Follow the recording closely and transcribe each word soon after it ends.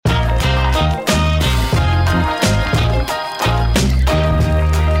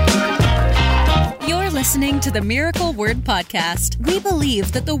listening to the Miracle Word Podcast. We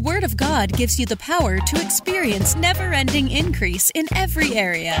believe that the Word of God gives you the power to experience never-ending increase in every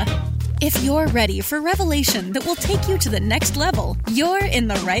area. If you're ready for revelation that will take you to the next level, you're in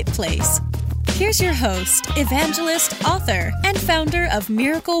the right place. Here's your host, evangelist, author, and founder of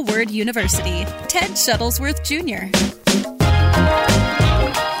Miracle Word University, Ted Shuttlesworth Jr.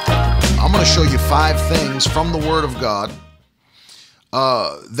 I'm going to show you 5 things from the Word of God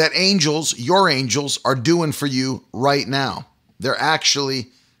that angels, your angels, are doing for you right now. They're actually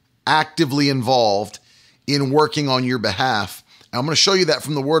actively involved in working on your behalf. And I'm going to show you that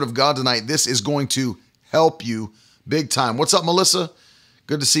from the Word of God tonight. This is going to help you big time. What's up, Melissa?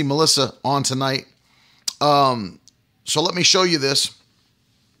 Good to see Melissa on tonight. So let me show you this.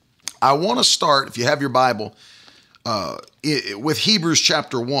 I want to start, if you have your Bible, with Hebrews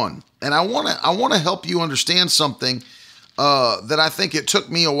chapter 1. And I want to help you understand something that I think it took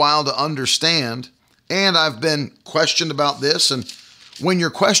me a while to understand, and I've been questioned about this. And when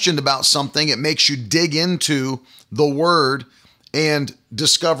you're questioned about something, it makes you dig into the Word and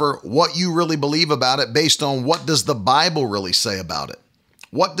discover what you really believe about it based on what does the Bible really say about it.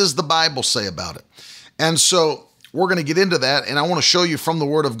 What does the Bible say about it? And so we're going to get into that, and I want to show you from the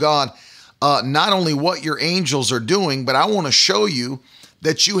Word of God not only what your angels are doing, but I want to show you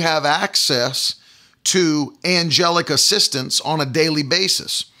that you have access to angelic assistance on a daily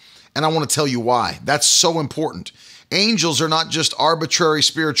basis. And I want to tell you why. That's so important. Angels are not just arbitrary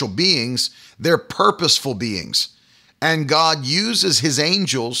spiritual beings, they're purposeful beings. And God uses his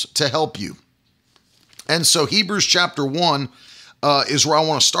angels to help you. And so Hebrews chapter 1 is where I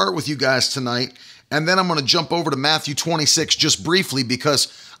want to start with you guys tonight. And then I'm going to jump over to Matthew 26 just briefly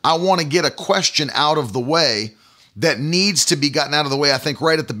because I want to get a question out of the way that needs to be gotten out of the way, I think,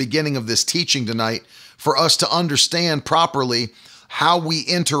 right at the beginning of this teaching tonight for us to understand properly how we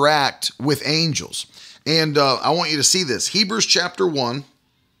interact with angels. And I want you to see this. Hebrews chapter 1,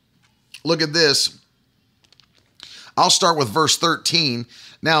 look at this. I'll start with verse 13.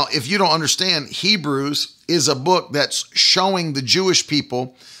 Now, if you don't understand, Hebrews is a book that's showing the Jewish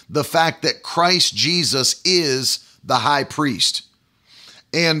people the fact that Christ Jesus is the high priest.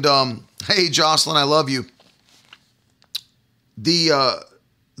 And hey, Jocelyn, I love you.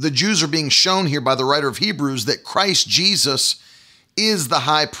 The Jews are being shown here by the writer of Hebrews that Christ Jesus is the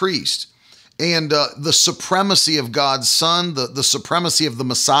high priest, and the supremacy of God's Son, the supremacy of the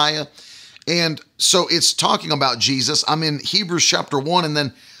Messiah. And so it's talking about Jesus. I'm in Hebrews chapter 1, and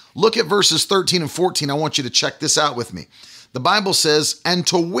then look at verses 13 and 14. I want you to check this out with me. The Bible says, "And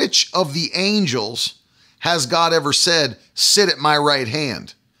to which of the angels has God ever said, 'Sit at my right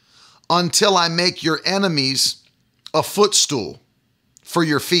hand, until I make your enemies a footstool for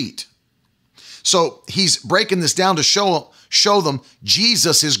your feet?'" So he's breaking this down to show them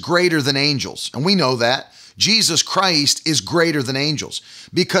Jesus is greater than angels. And we know that. Jesus Christ is greater than angels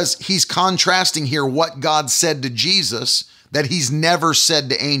because he's contrasting here what God said to Jesus that he's never said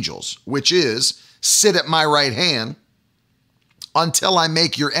to angels, which is, "Sit at my right hand until I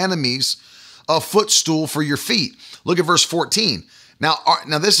make your enemies a footstool for your feet." Look at verse 14. Now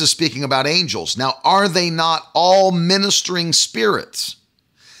this is speaking about angels. "Now, are they not all ministering spirits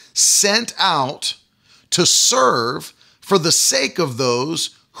sent out to serve for the sake of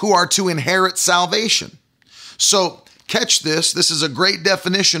those who are to inherit salvation?" So catch this. This is a great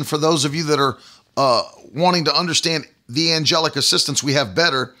definition for those of you that are wanting to understand the angelic assistance we have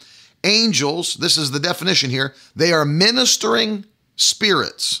better. Angels, this is the definition here, they are ministering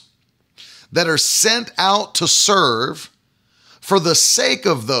spirits that are sent out to serve for the sake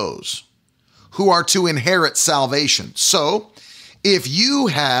of those who are to inherit salvation. So if you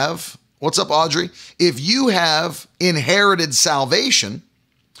have, what's up, Audrey? If you have inherited salvation,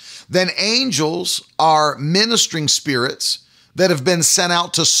 then angels are ministering spirits that have been sent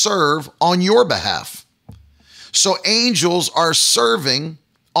out to serve on your behalf. So angels are serving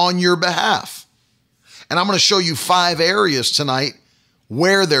on your behalf. And I'm going to show you 5 areas tonight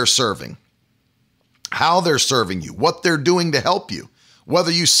where they're serving, how they're serving you, what they're doing to help you.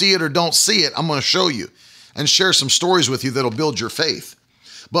 Whether you see it or don't see it, I'm going to show you and share some stories with you that'll build your faith.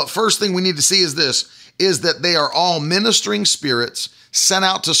 But first thing we need to see is this, is that they are all ministering spirits sent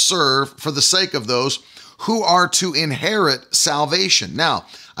out to serve for the sake of those who are to inherit salvation. Now,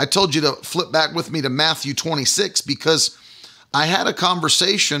 I told you to flip back with me to Matthew 26 because I had a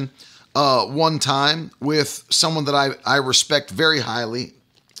conversation one time with someone that I respect very highly.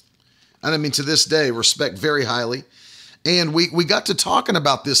 And I mean, to this day, respect very highly. And we got to talking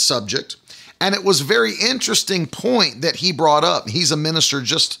about this subject. And it was a very interesting point that he brought up. He's a minister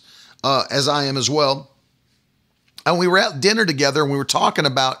just as I am as well. And we were at dinner together and we were talking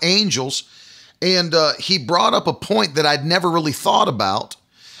about angels. And he brought up a point that I'd never really thought about,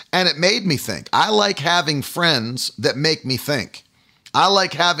 and it made me think. I like having friends that make me think. I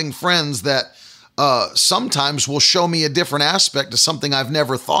like having friends that sometimes will show me a different aspect of something I've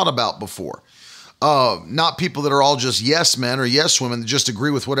never thought about before. Not people that are all just yes men or yes women that just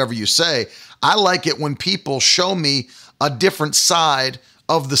agree with whatever you say. I like it when people show me a different side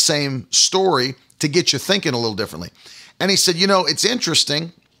of the same story to get you thinking a little differently. And he said, it's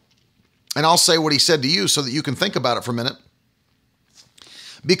interesting. And I'll say what he said to you so that you can think about it for a minute.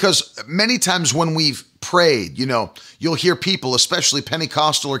 Because many times when we've prayed, you'll hear people, especially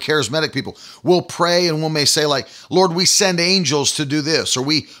Pentecostal or charismatic people, will pray and may say like, Lord, we send angels to do this, or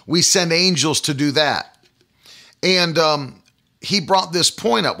we send angels to do that. And he brought this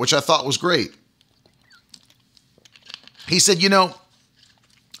point up, which I thought was great. He said,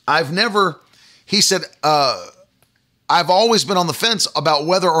 I've always been on the fence about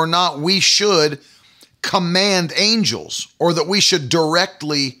whether or not we should command angels or that we should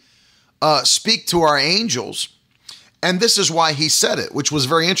directly speak to our angels. And this is why he said it, which was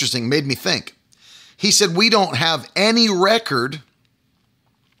very interesting, made me think. He said, we don't have any record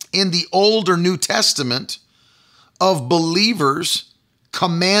in the Old or New Testament of believers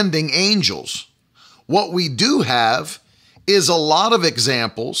commanding angels. What we do have is a lot of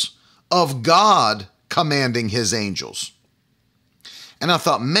examples of God commanding his angels. And I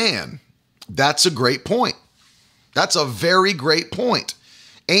thought, man, that's a great point. That's a very great point.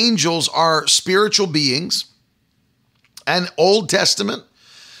 Angels are spiritual beings. And Old Testament,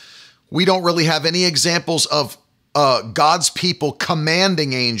 we don't really have any examples of God's people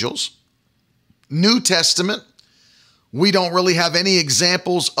commanding angels. New Testament, we don't really have any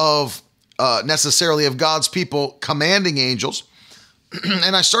examples of necessarily of God's people commanding angels.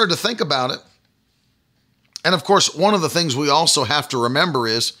 And I started to think about it. And of course, one of the things we also have to remember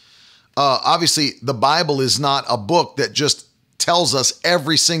is, obviously, the Bible is not a book that just tells us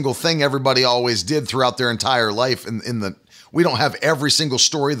every single thing everybody always did throughout their entire life. We don't have every single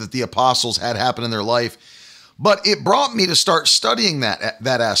story that the apostles had happen in their life. But it brought me to start studying that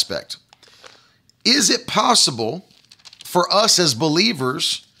aspect. Is it possible for us as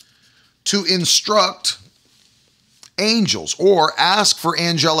believers to instruct angels or ask for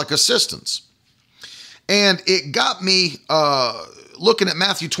angelic assistance? And it got me looking at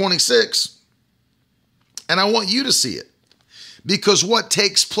Matthew 26, and I want you to see it. Because what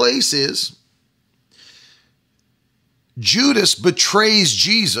takes place is Judas betrays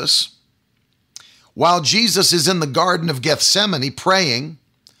Jesus while Jesus is in the Garden of Gethsemane praying.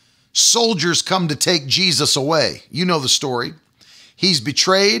 Soldiers come to take Jesus away. You know the story. He's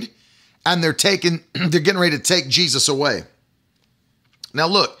betrayed, and they're getting ready to take Jesus away. Now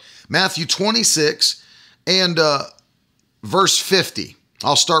look, Matthew 26 and verse 50.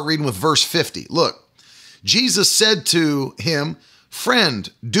 I'll start reading with verse 50. Look, Jesus said to him,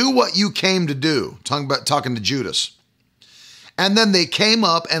 "Friend, do what you came to do." Talking to Judas. And then they came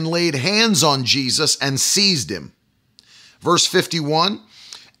up and laid hands on Jesus and seized him. Verse 51,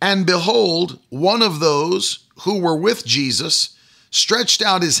 and behold, one of those who were with Jesus stretched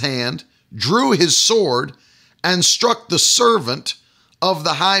out his hand, drew his sword, and struck the servant of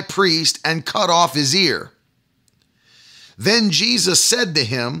the high priest and cut off his ear. Then Jesus said to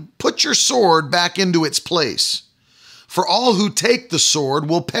him, "Put your sword back into its place, for all who take the sword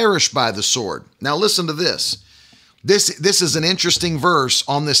will perish by the sword." Now listen to this. This is an interesting verse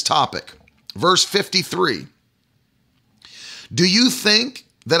on this topic. Verse 53. Do you think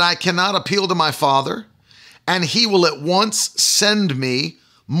that I cannot appeal to my Father, and he will at once send me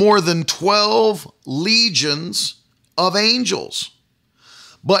more than 12 legions of angels?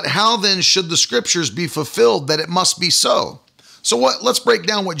 But how then should the scriptures be fulfilled that it must be so? So let's break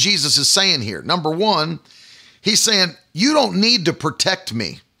down what Jesus is saying here. Number one, he's saying, you don't need to protect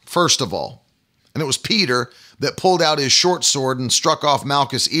me, first of all. And it was Peter that pulled out his short sword and struck off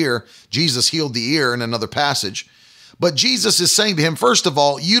Malchus' ear. Jesus healed the ear in another passage. But Jesus is saying to him, first of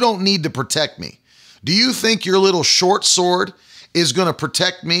all, you don't need to protect me. Do you think your little short sword is going to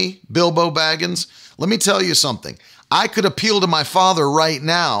protect me, Bilbo Baggins? Let me tell you something. I could appeal to my Father right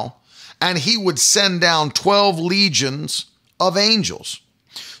now, and he would send down 12 legions of angels.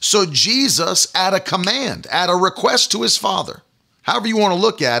 So Jesus, at a command, at a request to his Father, however you want to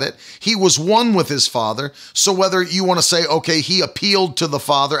look at it, he was one with his Father. So whether you want to say, okay, he appealed to the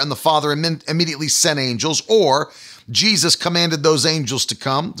Father and the Father immediately sent angels, or Jesus commanded those angels to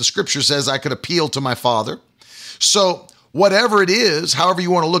come. The scripture says I could appeal to my Father. So whatever it is, however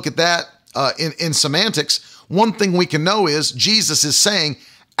you want to look at that in semantics, one thing we can know is Jesus is saying,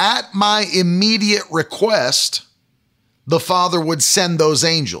 at my immediate request, the Father would send those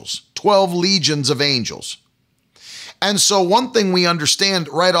angels, 12 legions of angels. And so one thing we understand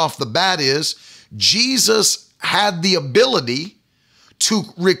right off the bat is Jesus had the ability to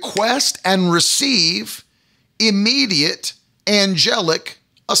request and receive immediate angelic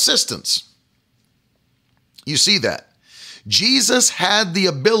assistance. You see that? Jesus had the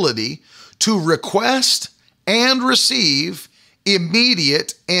ability to request and receive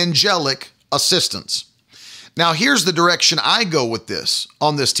immediate angelic assistance. Now, here's the direction I go with this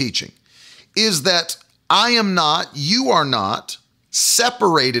on this teaching, is that I am not, you are not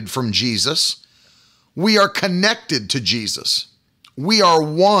separated from Jesus. We are connected to Jesus. We are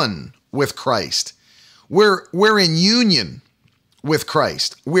one with Christ. We're in union with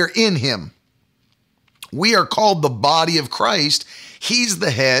Christ. We're in him. We are called the body of Christ. He's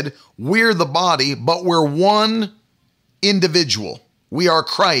the head. We're the body, but we're one individual. We are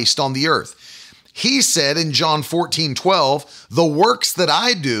Christ on the earth. He said in John 14:12, the works that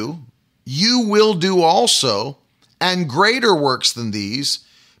I do, you will do also, and greater works than these,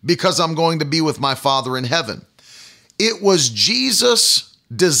 because I'm going to be with my Father in heaven. It was Jesus'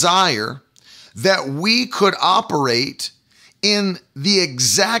 desire that we could operate in the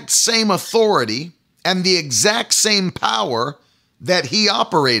exact same authority and the exact same power that he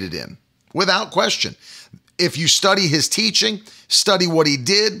operated in, without question. If you study his teaching, study what he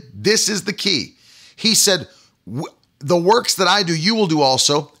did, this is the key. He said, the works that I do, you will do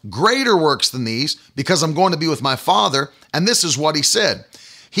also, greater works than these, because I'm going to be with my Father. And this is what he said.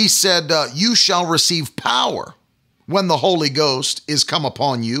 He said, you shall receive power when the Holy Ghost is come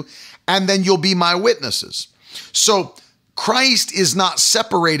upon you, and then you'll be my witnesses. So Christ is not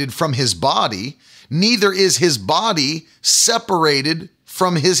separated from his body, neither is his body separated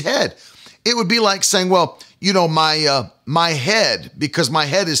from his head. It would be like saying, well, you know, my head, because my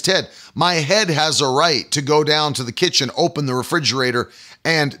head is Ted, my head has a right to go down to the kitchen, open the refrigerator,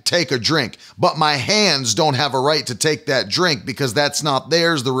 and take a drink. But my hands don't have a right to take that drink because that's not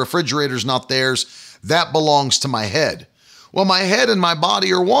theirs. The refrigerator's not theirs. That belongs to my head. Well, my head and my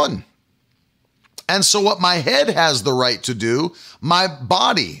body are one. And so what my head has the right to do, my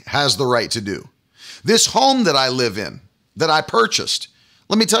body has the right to do. This home that I live in, that I purchased,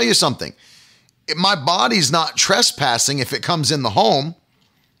 let me tell you something. My body's not trespassing if it comes in the home.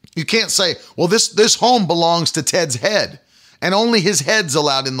 You can't say, well, this home belongs to Ted's head, and only his head's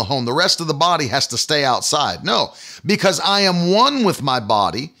allowed in the home. The rest of the body has to stay outside. No, because I am one with my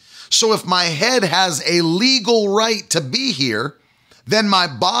body. So if my head has a legal right to be here, then my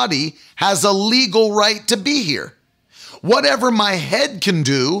body has a legal right to be here. Whatever my head can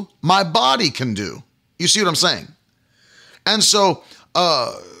do, my body can do. You see what I'm saying? And so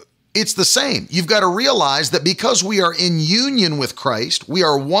it's the same. You've got to realize that because we are in union with Christ, we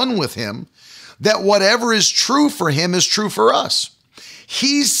are one with him, that whatever is true for him is true for us.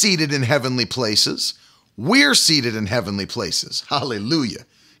 He's seated in heavenly places. We're seated in heavenly places. Hallelujah.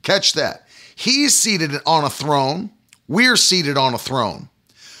 Catch that. He's seated on a throne. We're seated on a throne.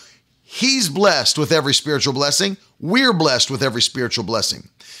 He's blessed with every spiritual blessing. We're blessed with every spiritual blessing.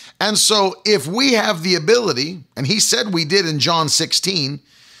 And so if we have the ability, and he said we did in John 16,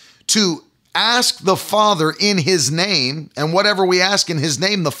 to ask the Father in his name, and whatever we ask in his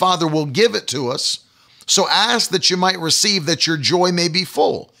name, the Father will give it to us. So ask that you might receive, that your joy may be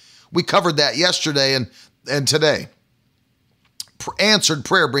full. We covered that yesterday and today. Answered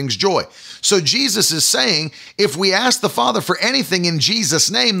prayer brings joy. So Jesus is saying, if we ask the Father for anything in Jesus'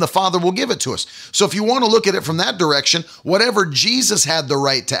 name, the Father will give it to us. So if you want to look at it from that direction, whatever Jesus had the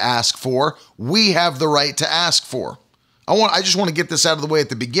right to ask for, we have the right to ask for. I just want to get this out of the way at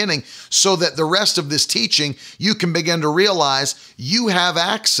the beginning so that the rest of this teaching, you can begin to realize you have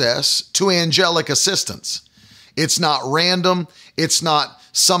access to angelic assistance. It's not random. It's not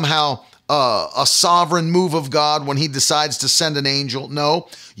somehow a sovereign move of God when he decides to send an angel. No,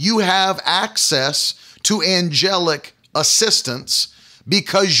 you have access to angelic assistance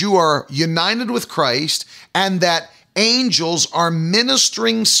because you are united with Christ, and that angels are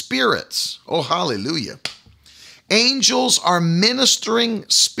ministering spirits. Oh, hallelujah. Angels are ministering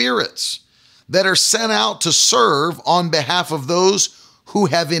spirits that are sent out to serve on behalf of those who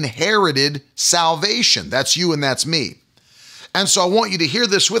have inherited salvation. That's you and that's me. And so I want you to hear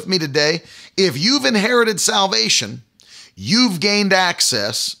this with me today. If you've inherited salvation, you've gained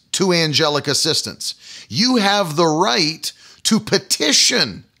access to angelic assistance. You have the right to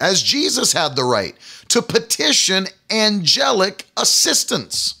petition, as Jesus had the right, to petition angelic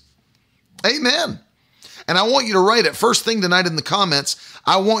assistance. Amen. And I want you to write it first thing tonight in the comments.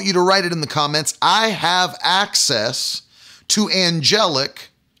 I want you to write it in the comments. I have access to angelic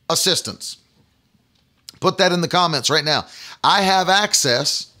assistance. Put that in the comments right now. I have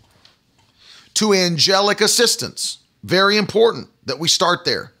access to angelic assistance. Very important that we start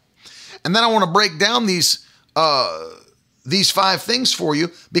there. And then I want to break down these 5 things for you,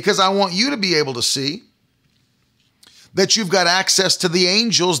 because I want you to be able to see that you've got access to the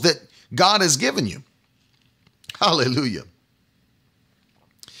angels that God has given you. Hallelujah.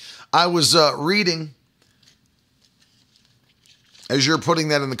 I was reading, as you're putting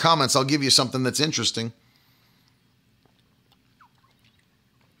that in the comments, I'll give you something that's interesting.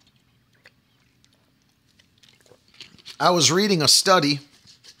 I was reading a study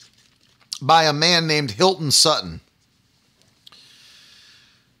by a man named Hilton Sutton.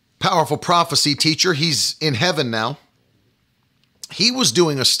 Powerful prophecy teacher. He's in heaven now. He was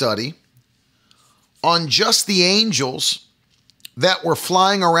doing a study on just the angels that were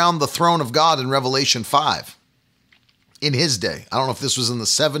flying around the throne of God in Revelation 5 in his day. I don't know if this was in the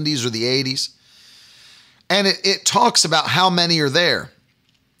 70s or the 80s. And it talks about how many are there.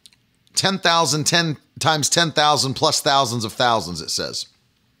 10,000, 10 times 10,000 plus thousands of thousands, it says.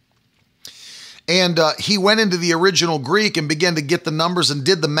 And he went into the original Greek and began to get the numbers and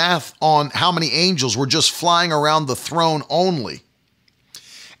did the math on how many angels were just flying around the throne only.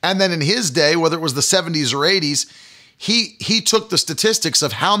 And then in his day, whether it was the 70s or 80s, he took the statistics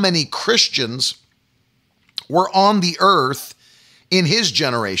of how many Christians were on the earth in his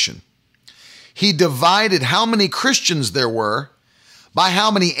generation. He divided how many Christians there were by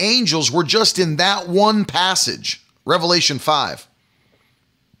how many angels were just in that one passage, Revelation 5.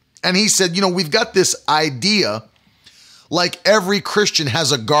 And he said, we've got this idea like every Christian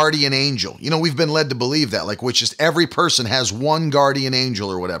has a guardian angel. We've been led to believe that, like which just every person has one guardian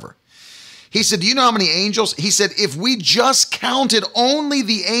angel or whatever. He said, do you know how many angels? He said, if we just counted only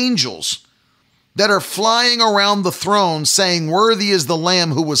the angels that are flying around the throne saying, worthy is the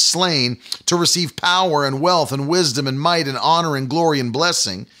Lamb who was slain to receive power and wealth and wisdom and might and honor and glory and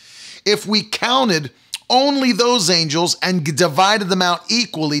blessing. If we counted only those angels and divided them out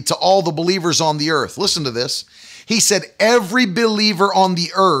equally to all the believers on the earth. Listen to this. He said every believer on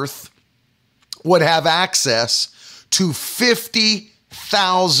the earth would have access to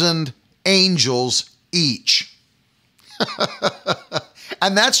 50,000 angels each.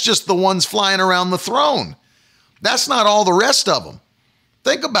 And that's just the ones flying around the throne. That's not all the rest of them.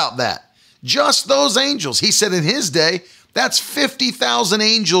 Think about that. Just those angels. He said in his day, that's 50,000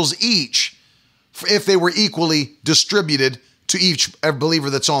 angels each if they were equally distributed to each believer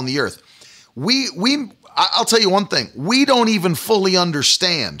that's on the earth. I'll tell you one thing. We don't even fully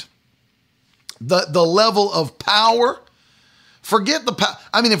understand the level of power. Forget the power.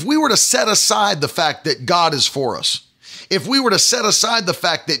 I mean, if we were to set aside the fact that God is for us, if we were to set aside the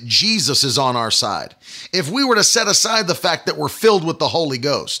fact that Jesus is on our side, if we were to set aside the fact that we're filled with the Holy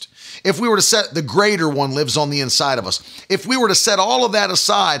Ghost, if we were to set the greater one lives on the inside of us, if we were to set all of that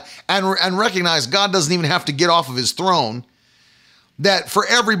aside and recognize God doesn't even have to get off of his throne, that for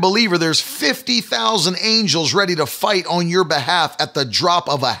every believer, there's 50,000 angels ready to fight on your behalf at the drop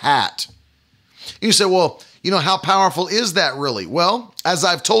of a hat. You say, well, how powerful is that really? Well, as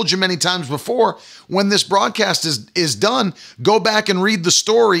I've told you many times before, when this broadcast is done, go back and read the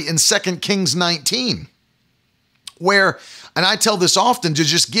story in 2 Kings 19, where, and I tell this often to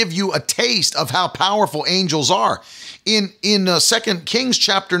just give you a taste of how powerful angels are. In 2 Kings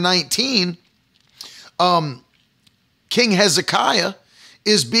chapter 19, King Hezekiah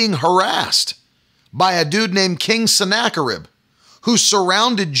is being harassed by a dude named King Sennacherib, who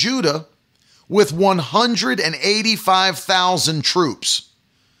surrounded Judah with 185,000 troops.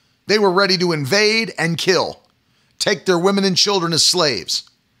 They were ready to invade and kill, take their women and children as slaves.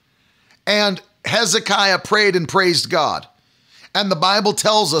 And Hezekiah prayed and praised God. And the Bible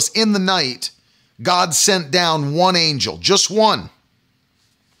tells us in the night, God sent down one angel, just one.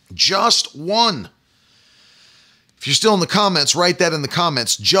 Just one. If you're still in the comments, write that in the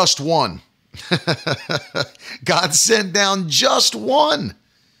comments, just one. God sent down just one.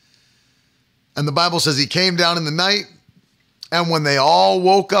 And the Bible says he came down in the night, and when they all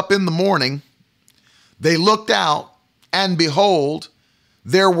woke up in the morning, they looked out, and behold,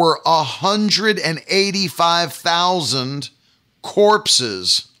 there were 185,000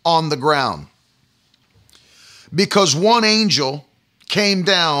 corpses on the ground. Because one angel came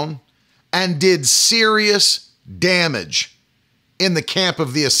down and did serious damage in the camp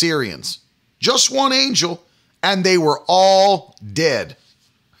of the Assyrians. Just one angel, and they were all dead.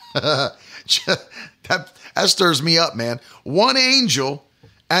 That stirs me up, man. One angel,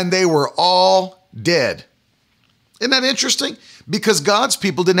 and they were all dead. Isn't that interesting? Because God's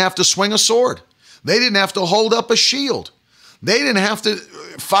people didn't have to swing a sword. They didn't have to hold up a shield. They didn't have to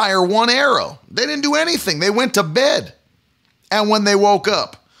fire one arrow. They didn't do anything. They went to bed. And when they woke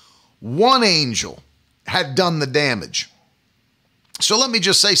up, one angel had done the damage. So let me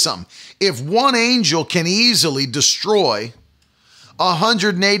just say something. If one angel can easily destroy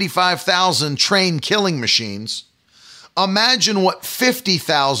 185,000 trained killing machines, imagine what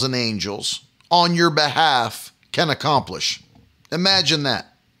 50,000 angels on your behalf can accomplish. Imagine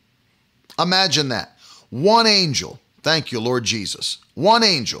that. Imagine that. One angel. Thank you, Lord Jesus. One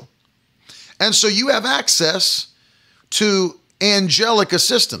angel. And so you have access to angelic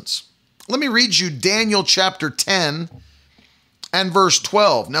assistance. Let me read you Daniel chapter 10 and verse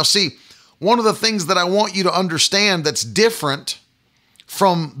 12. Now see, one of the things that I want you to understand that's different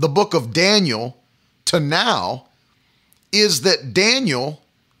from the book of Daniel to now is that Daniel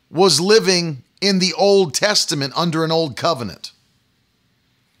was living in the Old Testament under an old covenant.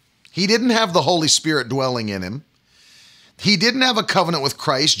 He didn't have the Holy Spirit dwelling in him. He didn't have a covenant with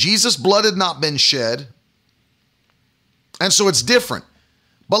Christ. Jesus' blood had not been shed. And so it's different.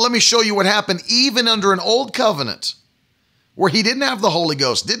 But let me show you what happened even under an old covenant where he didn't have the Holy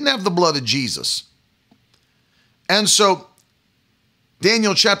Ghost, didn't have the blood of Jesus. And so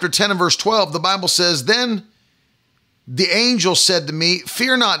Daniel chapter 10 and verse 12, the Bible says, "Then the angel said to me,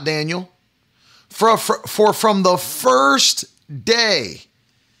 'Fear not, Daniel, for from the first day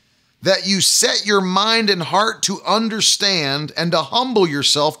that you set your mind and heart to understand and to humble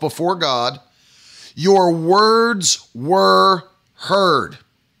yourself before God, your words were heard.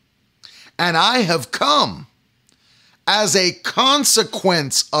 And I have come as a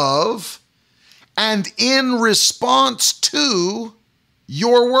consequence of and in response to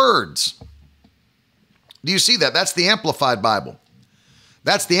your words.'" Do you see that? That's the Amplified Bible.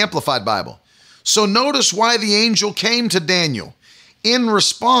 That's the Amplified Bible. So notice why the angel came to Daniel. In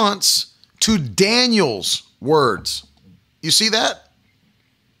response to Daniel's words. You see that?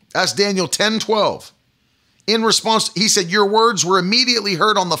 That's Daniel 10:12. In response, he said, "Your words were immediately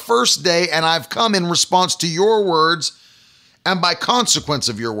heard on the first day, and I've come in response to your words and by consequence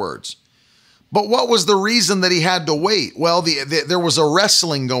of your words." But what was the reason that he had to wait? Well, there was a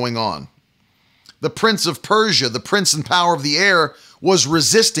wrestling going on. The prince of Persia, the prince and power of the air, was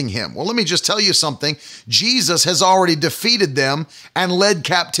resisting him. Well, let me just tell you something. Jesus has already defeated them and led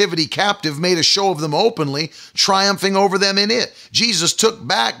captivity captive, made a show of them openly, triumphing over them in it. Jesus took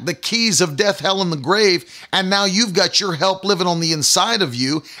back the keys of death, hell, and the grave, and now you've got your help living on the inside of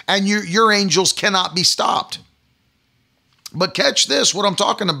you, and your angels cannot be stopped. But catch this, what I'm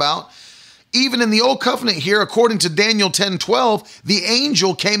talking about. Even in the Old Covenant here, according to Daniel 10:12, the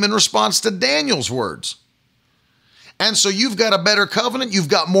angel came in response to Daniel's words. And so you've got a better covenant, you've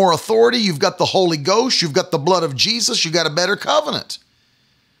got more authority, you've got the Holy Ghost, you've got the blood of Jesus, you've got a better covenant.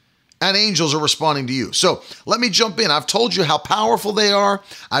 And angels are responding to you. So let me jump in. I've told you how powerful they are.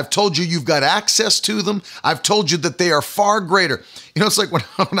 I've told you you've got access to them. I've told you that they are far greater. You know, it's like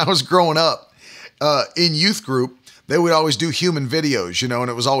when I was growing up in youth group, they would always do human videos, and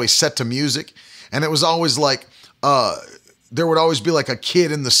it was always set to music. And it was always like, there would always be like a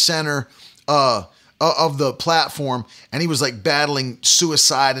kid in the center of the platform, and he was like battling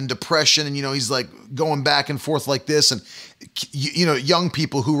suicide and depression. And, he's like going back and forth like this. And, young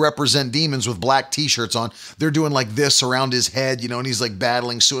people who represent demons with black t-shirts on, they're doing like this around his head, and he's like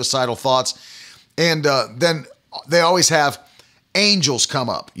battling suicidal thoughts. And then they always have angels come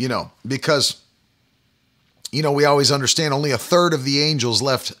up, because we always understand only a third of the angels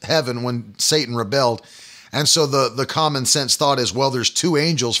left heaven when Satan rebelled. And so the common sense thought is, well, there's 2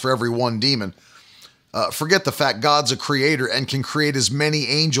 angels for every 1 demon. Forget the fact God's a creator and can create as many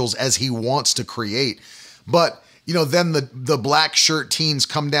angels as he wants to create. But, then the black shirt teens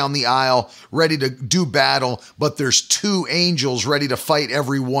come down the aisle ready to do battle, but there's 2 angels ready to fight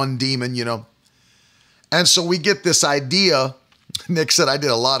every 1 demon, And so we get this idea. Nick said, I did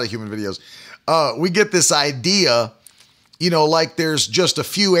a lot of human videos. We get this idea, like there's just a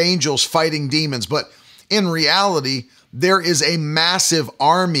few angels fighting demons, but in reality, there is a massive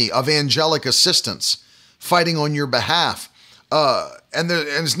army of angelic assistants fighting on your behalf. And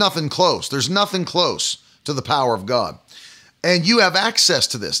there's nothing close. There's nothing close to the power of God. And you have access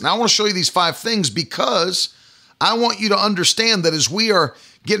to this. Now I want to show you these 5 things because I want you to understand that as we are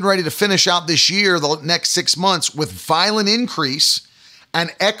getting ready to finish out this year, the next 6 months with violent increase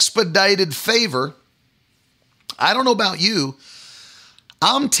and expedited favor, I don't know about you,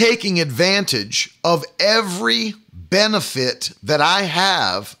 I'm taking advantage of every benefit that I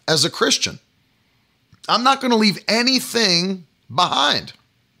have as a Christian. I'm not going to leave anything behind.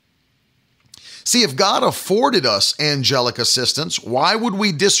 See, if God afforded us angelic assistance, why would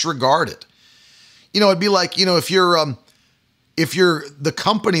we disregard it? It'd be like, if the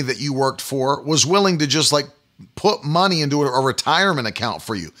company that you worked for was willing to just like put money into a retirement account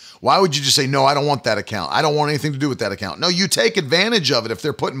for you. Why would you just say, no, I don't want that account. I don't want anything to do with that account. No, you take advantage of it if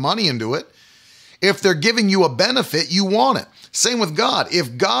they're putting money into it. If they're giving you a benefit, you want it. Same with God.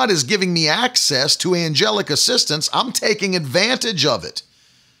 If God is giving me access to angelic assistance, I'm taking advantage of it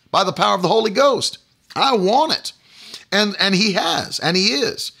by the power of the Holy Ghost. I want it. And he has, and he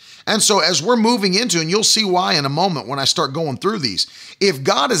is. And so as we're moving into, and you'll see why in a moment when I start going through these, if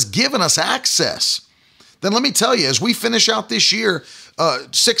God has given us access, then let me tell you, as we finish out this year,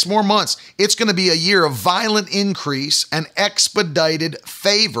 6 more months, it's going to be a year of violent increase and expedited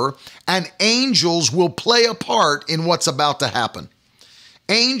favor, and angels will play a part in what's about to happen.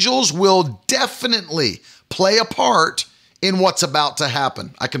 Angels will definitely play a part in what's about to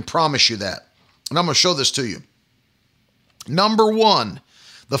happen. I can promise you that. And I'm going to show this to you. Number 1,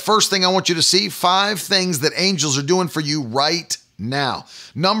 the first thing I want you to see, 5 things that angels are doing for you right now.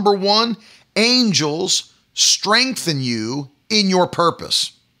 Number 1, angels strengthen you in your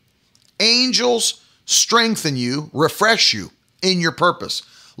purpose. Angels strengthen you, refresh you in your purpose.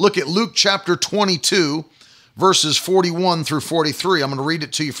 Look at Luke chapter 22, verses 41 through 43. I'm going to read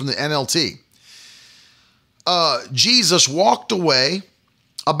it to you from the NLT. Jesus walked away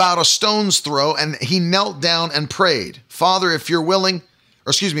about a stone's throw, and he knelt down and prayed, Father, if you're willing,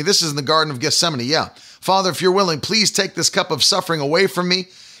 this is in the Garden of Gethsemane, Father, if you're willing, please take this cup of suffering away from me,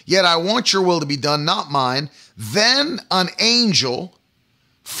 yet I want your will to be done, not mine. Then an angel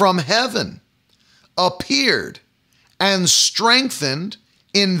from heaven appeared and strengthened,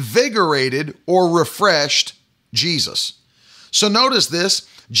 invigorated, or refreshed Jesus. So notice this.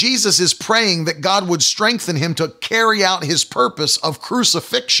 Jesus is praying that God would strengthen him to carry out his purpose of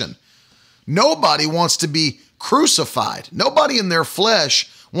crucifixion. Nobody wants to be crucified. Nobody in their flesh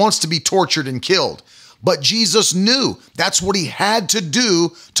wants to be tortured and killed. But Jesus knew that's what he had to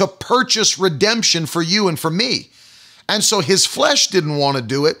do to purchase redemption for you and for me. And so his flesh didn't want to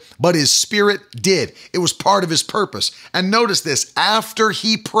do it, but his spirit did. It was part of his purpose. And notice this, after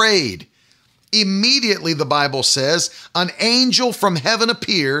he prayed, immediately, the Bible says, an angel from heaven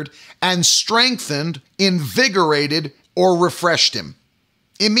appeared and strengthened, invigorated, or refreshed him.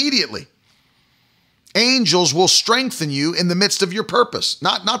 Immediately. Angels will strengthen you in the midst of your purpose,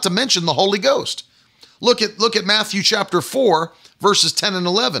 not to mention the Holy Ghost. Look at Matthew chapter 4, verses 10 and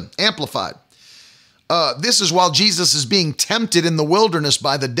 11, amplified. This is while Jesus is being tempted in the wilderness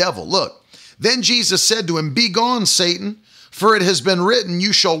by the devil. Look, then Jesus said to him, "Begone, Satan, for it has been written,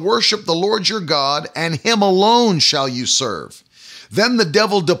 you shall worship the Lord your God, and him alone shall you serve." Then the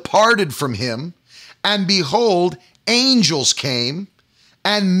devil departed from him, and behold, angels came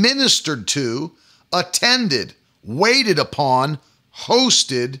and ministered to, attended, waited upon,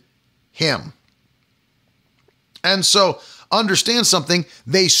 hosted him. And so understand something,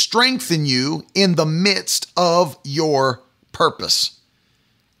 they strengthen you in the midst of your purpose.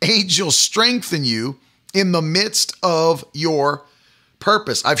 Angels strengthen you in the midst of your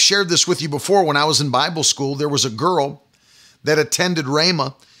purpose. I've shared this with you before. When I was in Bible school, there was a girl that attended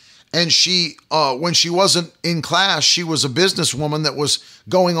Rhema, and she, when she wasn't in class, she was a businesswoman that was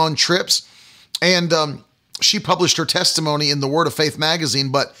going on trips, and she published her testimony in the Word of Faith magazine,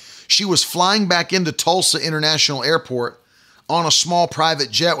 but she was flying back into Tulsa International Airport on a small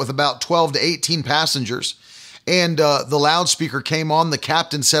private jet with about 12 to 18 passengers. And the loudspeaker came on. The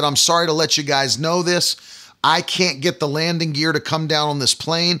captain said, "I'm sorry to let you guys know this. I can't get the landing gear to come down on this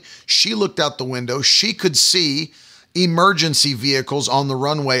plane." She looked out the window. She could see emergency vehicles on the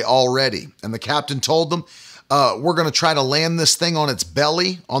runway already. And the captain told them, we're going to try to land this thing on its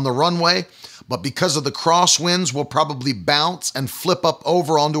belly on the runway. But because of the crosswinds, we'll probably bounce and flip up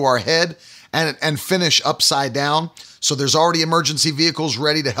over onto our head and finish upside down. So there's already emergency vehicles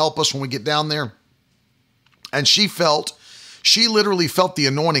ready to help us when we get down there. And she literally felt the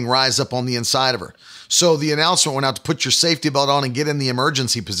anointing rise up on the inside of her. So the announcement went out to put your safety belt on and get in the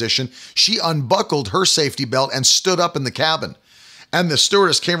emergency position. She unbuckled her safety belt and stood up in the cabin. And the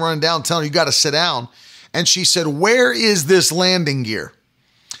stewardess came running down telling her, "You got to sit down." And she said, "Where is this landing gear?"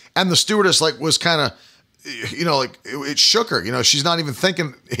 And the stewardess was kind of, it shook her. She's not even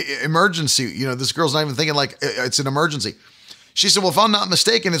thinking emergency. This girl's not even thinking it's an emergency. She said, "Well, if I'm not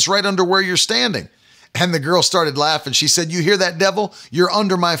mistaken, it's right under where you're standing." And the girl started laughing. She said, "You hear that, devil? You're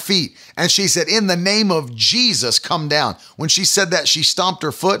under my feet." And she said, "In the name of Jesus, come down." When she said that, she stomped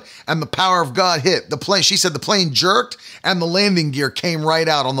her foot and the power of God hit the plane. She said the plane jerked and the landing gear came right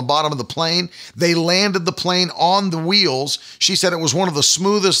out on the bottom of the plane. They landed the plane on the wheels. She said it was one of the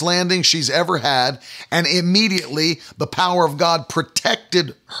smoothest landings she's ever had. And immediately the power of God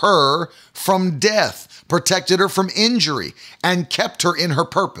protected her from death, protected her from injury, and kept her in her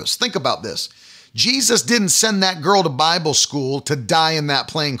purpose. Think about this. Jesus didn't send that girl to Bible school to die in that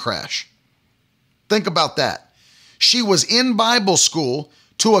plane crash. Think about that. She was in Bible school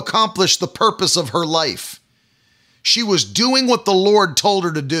to accomplish the purpose of her life. She was doing what the Lord told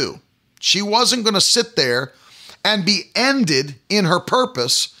her to do. She wasn't going to sit there and be ended in her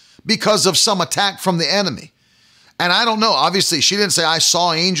purpose because of some attack from the enemy. And I don't know, obviously, she didn't say, I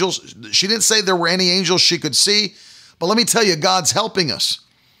saw angels. She didn't say there were any angels she could see. But let me tell you, God's helping us.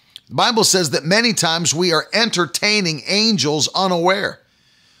 The Bible says that many times we are entertaining angels unaware.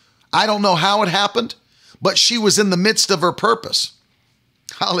 I don't know how it happened, but she was in the midst of her purpose.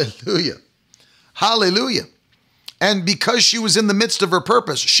 Hallelujah. Hallelujah. And because she was in the midst of her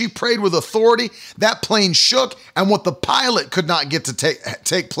purpose, she prayed with authority. That plane shook, and what the pilot could not get to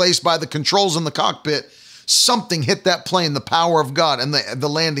take place by the controls in the cockpit, something hit that plane, the power of God, and the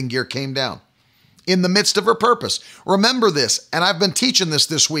landing gear came down in the midst of her purpose. Remember this, and I've been teaching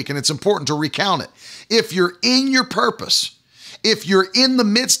this week, and it's important to recount it. If you're in your purpose, if you're in the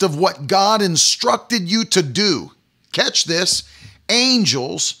midst of what God instructed you to do, catch this,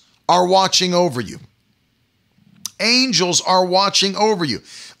 angels are watching over you. Angels are watching over you.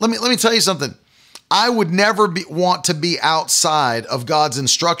 Let me tell you something. I would never want to be outside of God's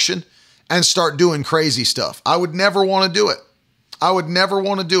instruction and start doing crazy stuff. I would never want to do it. I would never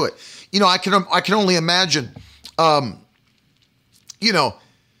want to do it. You know, I can only imagine, going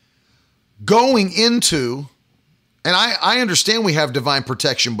into, and I understand we have divine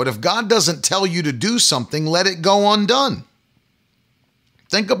protection, but if God doesn't tell you to do something, let it go undone.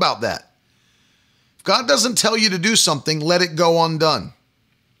 Think about that. If God doesn't tell you to do something, let it go undone.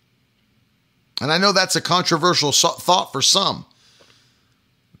 And I know that's a controversial thought for some.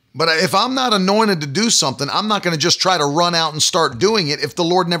 But if I'm not anointed to do something, I'm not going to just try to run out and start doing it if the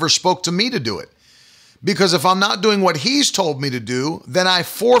Lord never spoke to me to do it. Because if I'm not doing what He's told me to do, then I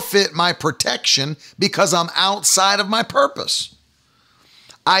forfeit my protection because I'm outside of my purpose.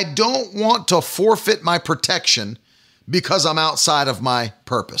 I don't want to forfeit my protection because I'm outside of my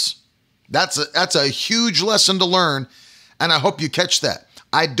purpose. That's a huge lesson to learn, and I hope you catch that.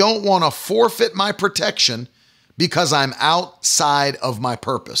 I don't want to forfeit my protection because I'm outside of my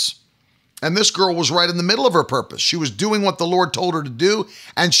purpose. And this girl was right in the middle of her purpose. She was doing what the Lord told her to do,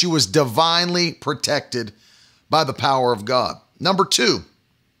 and she was divinely protected by the power of God. Number 2,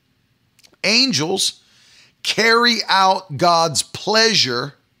 angels carry out God's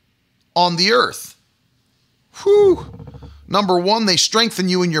pleasure on the earth. Whew. Number 1, they strengthen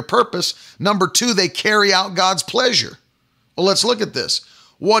you in your purpose. Number 2, they carry out God's pleasure. Well, let's look at this.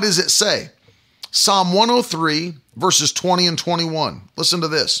 What does it say? Psalm 103, verses 20 and 21. Listen to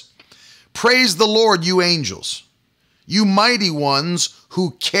this. Praise the Lord, you angels, you mighty ones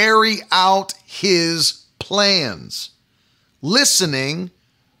who carry out His plans, listening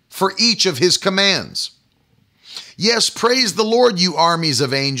for each of His commands. Yes, praise the Lord, you armies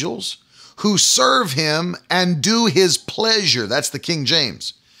of angels, who serve Him and do His pleasure. That's the King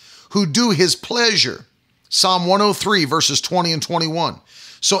James. Who do His pleasure. Psalm 103, verses 20 and 21.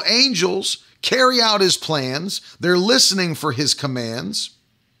 So angels carry out His plans. They're listening for His commands.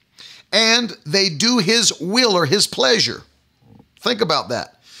 And they do His will or His pleasure. Think about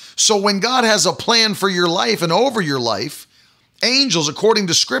that. So when God has a plan for your life and over your life, angels, according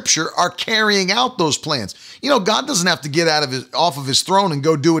to Scripture, are carrying out those plans. You know, God doesn't have to get off of His throne and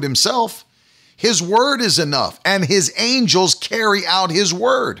go do it Himself. His word is enough, and His angels carry out His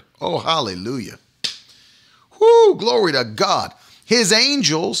word. Oh, hallelujah. Whoo, glory to God. His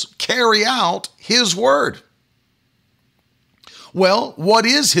angels carry out His word. Well, what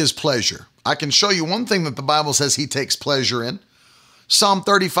is His pleasure? I can show you one thing that the Bible says He takes pleasure in. Psalm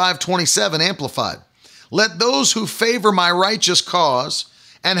 35:27, Amplified. Let those who favor my righteous cause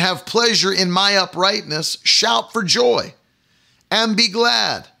and have pleasure in my uprightness shout for joy and be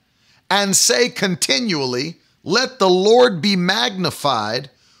glad and say continually, let the Lord be magnified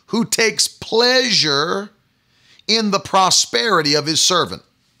who takes pleasure in the prosperity of His servant.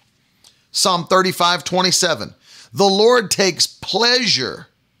 Psalm 35:27. The Lord takes pleasure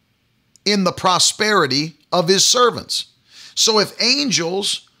in the prosperity of His servants. So if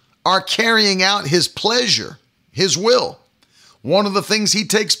angels are carrying out His pleasure, His will, one of the things He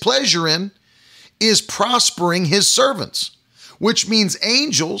takes pleasure in is prospering His servants, which means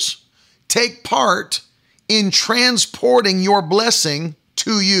angels take part in transporting your blessing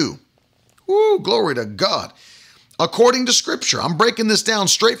to you. Woo, glory to God. According to Scripture, I'm breaking this down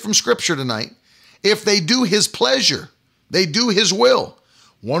straight from Scripture tonight. If they do His pleasure, they do His will.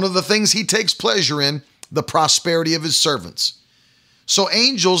 One of the things He takes pleasure in, the prosperity of His servants. So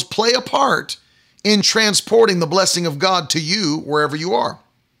angels play a part in transporting the blessing of God to you wherever you are.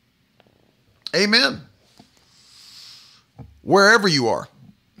 Amen. Wherever you are.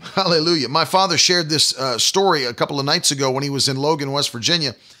 Hallelujah. My father shared this story a couple of nights ago when he was in Logan, West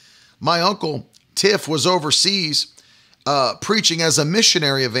Virginia. My uncle, Tiff, was overseas preaching as a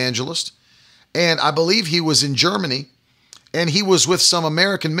missionary evangelist. And I believe he was in Germany. And he was with some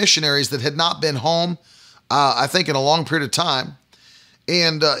American missionaries that had not been home, I think, in a long period of time.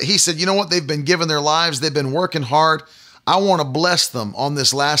 And he said, you know what? They've been giving their lives. They've been working hard. I want to bless them on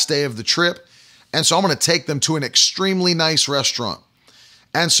this last day of the trip. And so I'm going to take them to an extremely nice restaurant.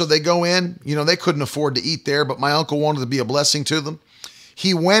 And so they go in. You know, they couldn't afford to eat there, but my uncle wanted to be a blessing to them.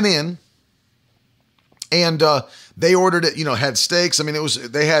 He went in and they ordered it, you know, had steaks. I mean,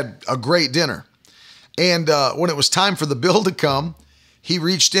 they had a great dinner. And when it was time for the bill to come, he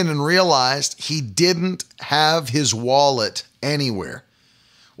reached in and realized he didn't have his wallet anywhere.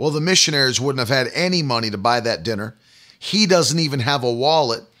 Well, the missionaries wouldn't have had any money to buy that dinner. He doesn't even have a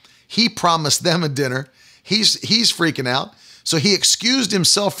wallet. He promised them a dinner. He's freaking out. So he excused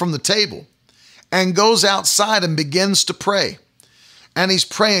himself from the table and goes outside and begins to pray. And he's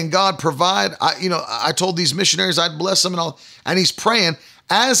praying, God, provide. I told these missionaries I'd bless them and all. And he's praying.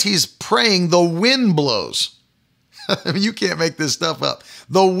 As he's praying, the wind blows. I mean, you can't make this stuff up.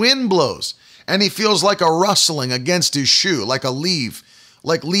 The wind blows. And he feels like a rustling against his shoe, like a leaf.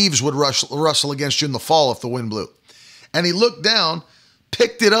 Like leaves would rustle against you in the fall if the wind blew. And he looked down,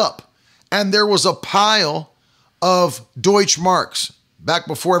 picked it up, and there was a pile of Deutschmarks back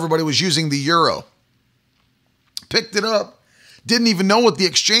before everybody was using the euro. Picked it up, didn't even know what the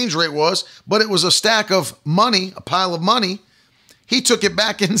exchange rate was, but it was a stack of money, a pile of money. He took it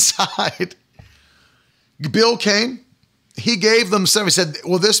back inside. Bill came. He gave them some. He said,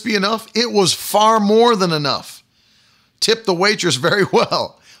 will this be enough? It was far more than enough. Tipped the waitress very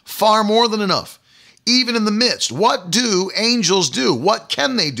well. Far more than enough. Even in the midst, what do angels do? What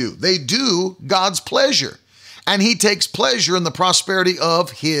can they do? They do God's pleasure. And he takes pleasure in the prosperity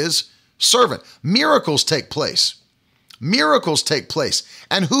of his servant. Miracles take place. Miracles take place.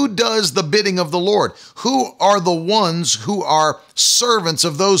 And who does the bidding of the Lord? Who are the ones who are servants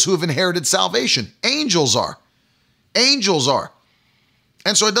of those who have inherited salvation? Angels are. Angels are.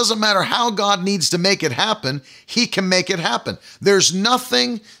 And so it doesn't matter how God needs to make it happen, he can make it happen. There's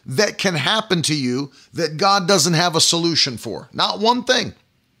nothing that can happen to you that God doesn't have a solution for. Not one thing.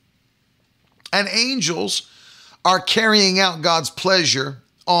 And angels are carrying out God's pleasure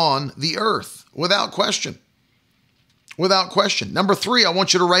on the earth without question. Without question. Number 3, I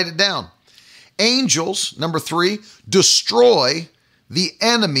want you to write it down. Angels, number 3, destroy the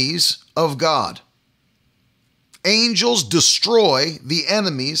enemies of God. Angels destroy the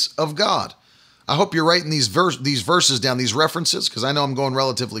enemies of God. I hope you're writing these verses down, these references, because I know I'm going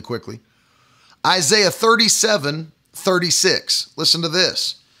relatively quickly. Isaiah 37:36. Listen to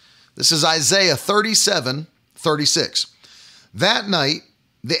this. This is Isaiah 37:36. That night,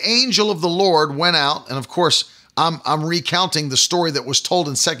 the angel of the Lord went out, and of course, I'm recounting the story that was told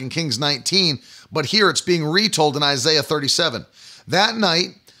in 2 Kings 19, but here it's being retold in Isaiah 37. That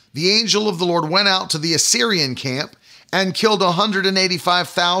night, the angel of the Lord went out to the Assyrian camp and killed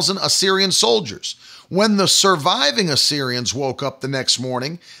 185,000 Assyrian soldiers. When the surviving Assyrians woke up the next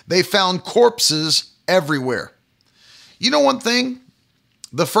morning, they found corpses everywhere. You know one thing?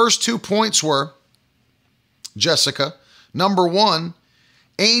 The first 2 points were, Jessica, number 1,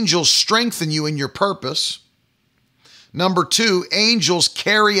 angels strengthen you in your purpose. Number 2, angels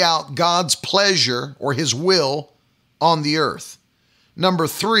carry out God's pleasure or his will on the earth. Number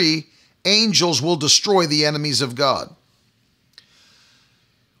 3, angels will destroy the enemies of God.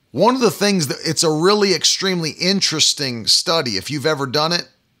 One of the things that it's a really extremely interesting study, if you've ever done it,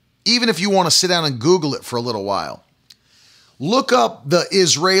 even if you want to sit down and Google it for a little while. Look up the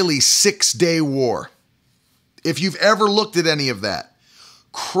Israeli 6-Day War. If you've ever looked at any of that,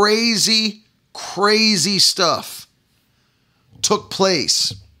 crazy, crazy stuff took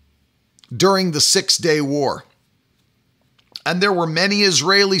place during the 6-Day War. And there were many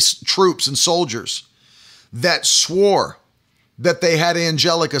Israeli troops and soldiers that swore that they had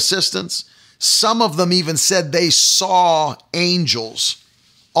angelic assistance. Some of them even said they saw angels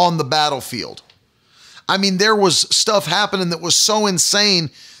on the battlefield. I mean, there was stuff happening that was so insane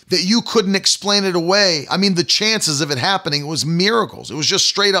that you couldn't explain it away. I mean, the chances of it happening was miracles. It was just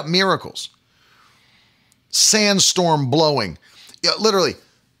straight up miracles. Sandstorm blowing. Literally,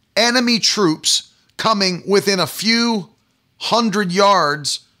 enemy troops coming within a few 100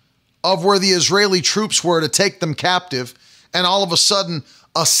 yards of where the Israeli troops were to take them captive, and all of a sudden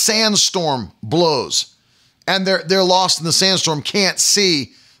a sandstorm blows and they're lost in the sandstorm, can't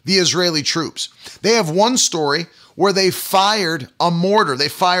see the Israeli troops. They have one story where they fired a mortar. They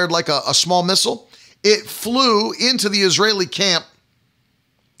fired like a small missile. It flew into the Israeli camp,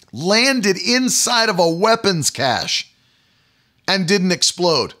 landed inside of a weapons cache, and didn't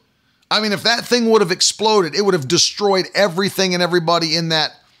explode. I mean, if that thing would have exploded, it would have destroyed everything and everybody in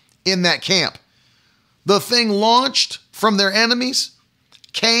that camp. The thing launched from their enemies,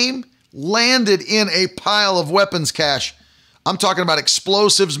 came, landed in a pile of weapons cache. I'm talking about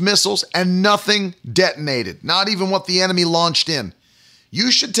explosives, missiles, and nothing detonated. Not even what the enemy launched in.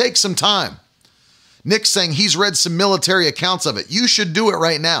 You should take some time. Nick's saying he's read some military accounts of it. You should do it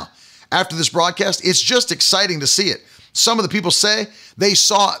right now. After this broadcast, it's just exciting to see it. Some of the people say they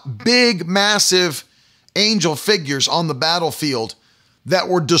saw big, massive angel figures on the battlefield that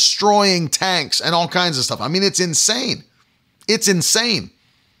were destroying tanks and all kinds of stuff. I mean, it's insane. It's insane.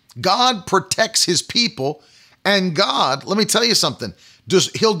 God protects his people, and God, let me tell you something,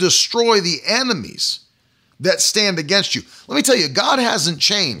 he'll destroy the enemies that stand against you. Let me tell you, God hasn't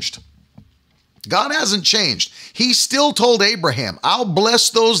changed. God hasn't changed. He still told Abraham, I'll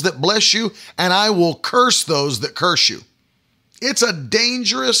bless those that bless you, and I will curse those that curse you. It's a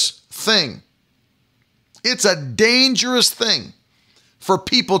dangerous thing. It's a dangerous thing for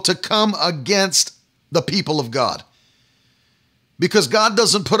people to come against the people of God, because God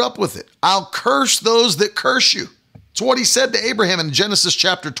doesn't put up with it. I'll curse those that curse you. It's what he said to Abraham in Genesis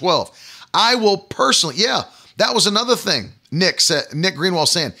chapter 12. I will personally, that was another thing Nick Greenwald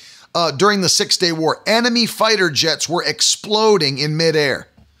saying. During the 6-day war, enemy fighter jets were exploding in midair.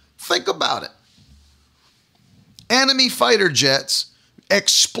 Think about it. Enemy fighter jets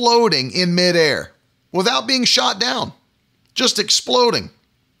exploding in midair without being shot down, just exploding.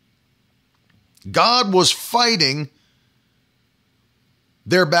 God was fighting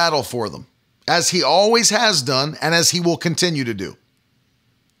their battle for them, as he always has done and as he will continue to do.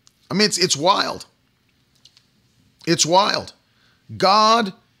 I mean, it's wild. It's wild.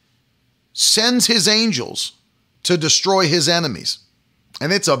 God sends his angels to destroy his enemies.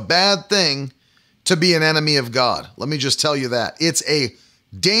 And it's a bad thing to be an enemy of God. Let me just tell you that. It's a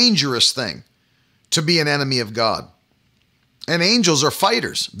dangerous thing to be an enemy of God. And angels are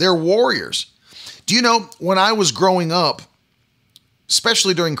fighters. They're warriors. Do you know, when I was growing up,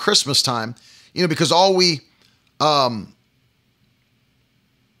 especially during Christmas time, because all we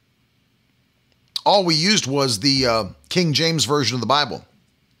used was the King James Version of the Bible.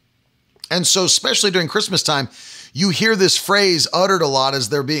 And so, especially during Christmas time, you hear this phrase uttered a lot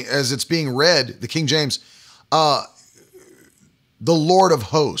as it's being read, the King James, the Lord of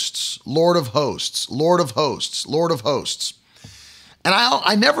hosts, Lord of hosts, Lord of hosts, Lord of hosts. And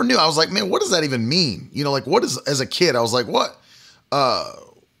I never knew. I was like, man, what does that even mean? As a kid, I was like, what?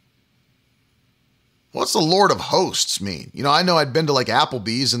 What's the Lord of hosts mean? I know I'd been to like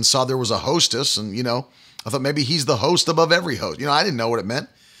Applebee's and saw there was a hostess, and, I thought maybe he's the host above every host. I didn't know what it meant.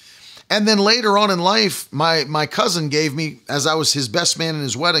 And then later on in life, my cousin gave me, as I was his best man in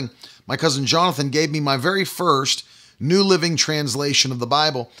his wedding, my cousin Jonathan gave me my very first New Living Translation of the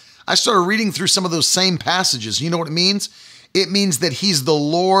Bible. I started reading through some of those same passages. You know what it means? It means that he's the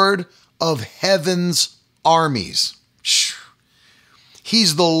Lord of heaven's armies.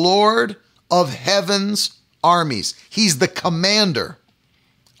 He's the Lord of heaven's armies. He's the commander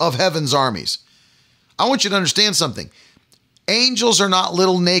of heaven's armies. I want you to understand something. Angels are not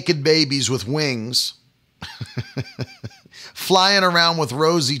little naked babies with wings flying around with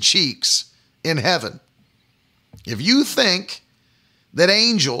rosy cheeks in heaven. If you think that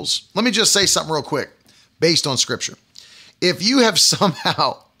angels, let me just say something real quick based on scripture. If you have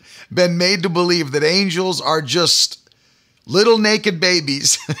somehow been made to believe that angels are just little naked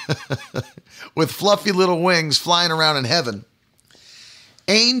babies with fluffy little wings flying around in heaven,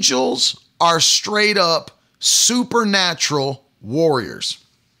 angels are straight up supernatural warriors.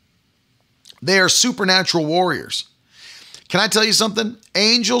 They are supernatural warriors. Can I tell you something?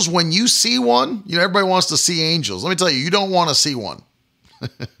 Angels, when you see one, everybody wants to see angels. Let me tell you, you don't want to see one.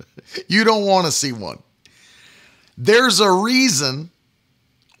 You don't want to see one. There's a reason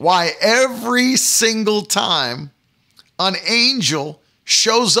why every single time an angel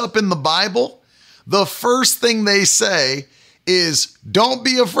shows up in the Bible, the first thing they say is, don't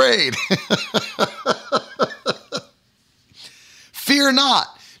be afraid. Fear not.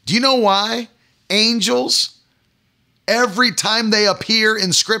 Do you know why angels, every time they appear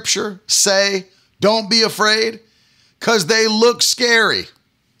in scripture, say, don't be afraid? Because they look scary.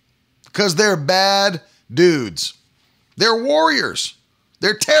 Because they're bad dudes. They're warriors.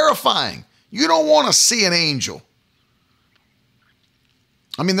 They're terrifying. You don't want to see an angel.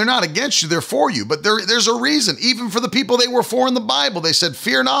 I mean, they're not against you, they're for you, but there's a reason. Even for the people they were for in the Bible, they said,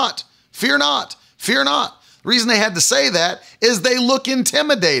 fear not, fear not, fear not. The reason they had to say that is they look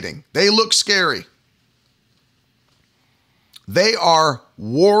intimidating. They look scary. They are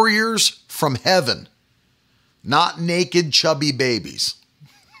warriors from heaven, not naked, chubby babies.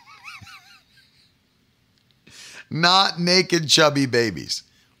 Not naked, chubby babies.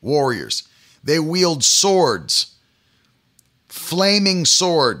 Warriors. They wield swords, flaming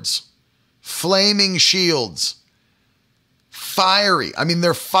shields, fiery. I mean,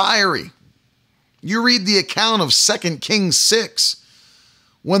 they're fiery. You read the account of 2 Kings 6,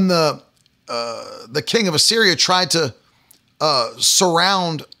 when the king of Assyria tried to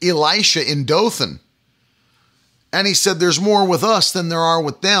surround Elisha in Dothan. And he said, there's more with us than there are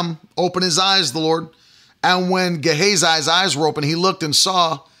with them. Open his eyes, the Lord. And when Gehazi's eyes were open, he looked and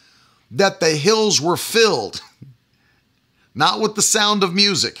saw that the hills were filled, not with the sound of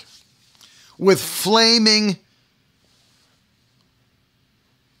music, with flaming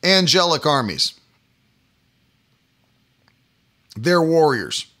angelic armies. They're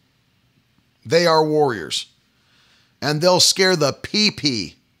warriors. They are warriors. And they'll scare the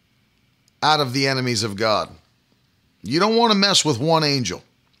pee-pee out of the enemies of God. You don't want to mess with one angel.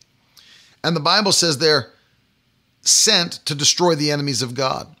 And the Bible says they're sent to destroy the enemies of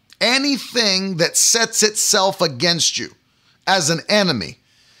God. Anything that sets itself against you as an enemy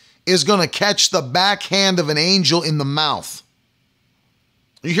is going to catch the backhand of an angel in the mouth.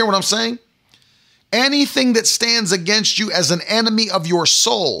 You hear what I'm saying? Anything that stands against you as an enemy of your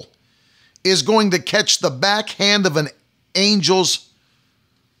soul is going to catch the backhand of an angel's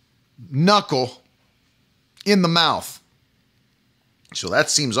knuckle in the mouth. So that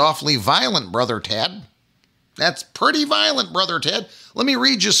seems awfully violent, Brother Ted. That's pretty violent, Brother Ted. Let me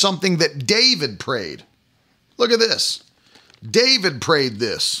read you something that David prayed. Look at this. David prayed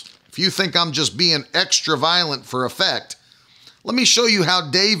this. If you think I'm just being extra violent for effect, let me show you how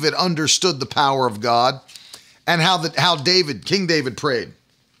David understood the power of God and how King David prayed.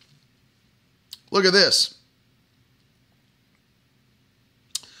 Look at this.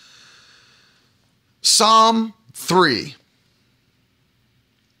 Psalm 3.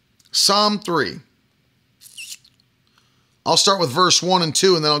 Psalm 3. I'll start with verse 1 and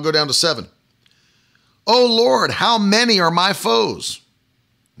 2, and then I'll go down to 7. O Lord, how many are my foes?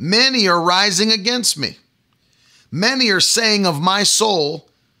 Many are rising against me. Many are saying of my soul,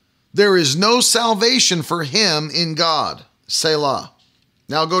 there is no salvation for him in God. Selah.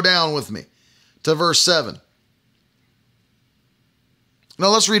 Now go down with me to verse 7. Now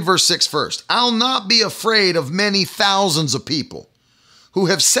let's read verse 6 first. I'll not be afraid of many thousands of people who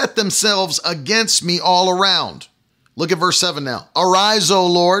have set themselves against me all around. Look at verse 7 now. Arise, O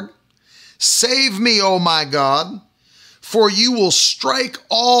Lord. Save me, O my God, for you will strike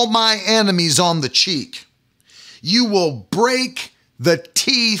all my enemies on the cheek. You will break the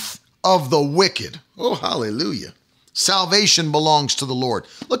teeth of the wicked. Oh, hallelujah. Salvation belongs to the Lord.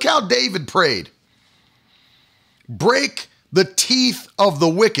 Look how David prayed. Break the teeth of the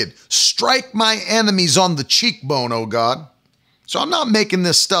wicked. Strike my enemies on the cheekbone, O God. So I'm not making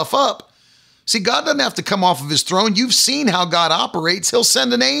this stuff up. See, God doesn't have to come off of his throne. You've seen how God operates. He'll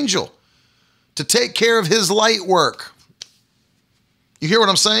send an angel to take care of his light work. You hear what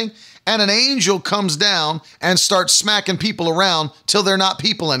I'm saying? And an angel comes down and starts smacking people around till they're not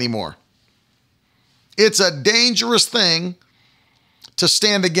people anymore. It's a dangerous thing to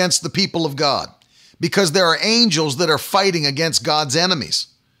stand against the people of God because there are angels that are fighting against God's enemies.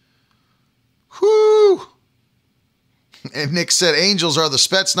 Whoo! And Nick said, angels are the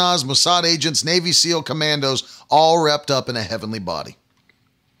Spetsnaz, Mossad agents, Navy SEAL commandos, all wrapped up in a heavenly body.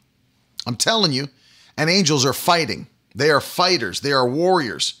 I'm telling you, and angels are fighting. They are fighters. They are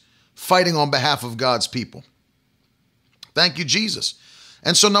warriors fighting on behalf of God's people. Thank you, Jesus.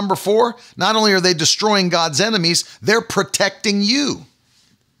 And so number 4, not only are they destroying God's enemies, they're protecting you.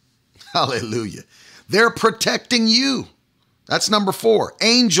 Hallelujah. They're protecting you. That's number 4.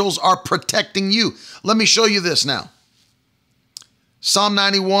 Angels are protecting you. Let me show you this now. Psalm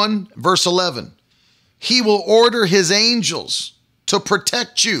 91, verse 11. He will order his angels to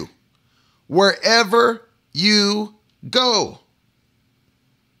protect you wherever you go.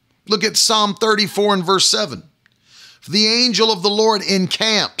 Look at Psalm 34 and verse 7. The angel of the Lord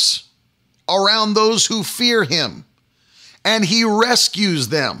encamps around those who fear him, and he rescues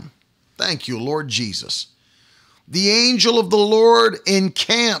them. Thank you, Lord Jesus. The angel of the Lord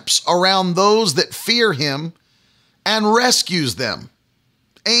encamps around those that fear him and rescues them.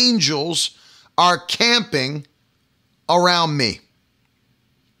 Angels are camping around me.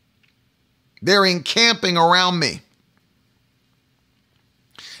 They're encamping around me.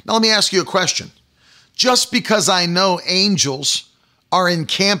 Now let me ask you a question. Just because I know angels are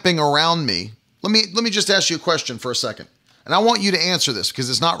encamping around me, Let me just ask you a question for a second. And I want you to answer this because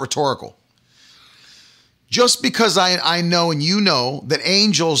it's not rhetorical. Just because I know and you know that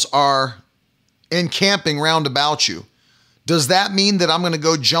angels are encamping round about you, does that mean that I'm going to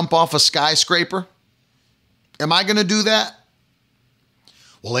go jump off a skyscraper? Am I going to do that?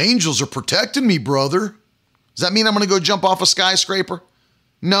 Well, angels are protecting me, brother. Does that mean I'm going to go jump off a skyscraper?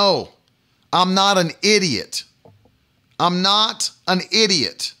 No, I'm not an idiot. I'm not an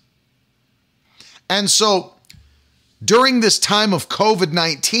idiot. And so during this time of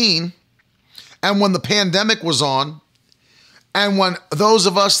COVID-19, and when the pandemic was on, and when those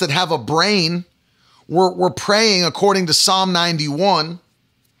of us that have a brain were praying according to Psalm 91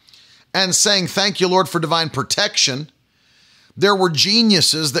 and saying, thank you, Lord, for divine protection, there were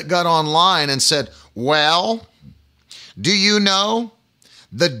geniuses that got online and said, well, do you know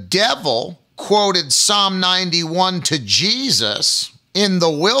the devil quoted Psalm 91 to Jesus in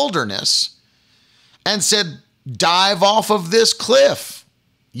the wilderness and said, dive off of this cliff.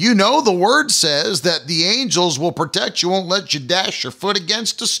 You know the word says that the angels will protect you, won't let you dash your foot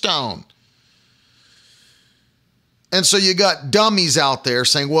against a stone. And so you got dummies out there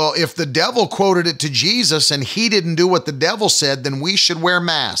saying, well, if the devil quoted it to Jesus and he didn't do what the devil said, then we should wear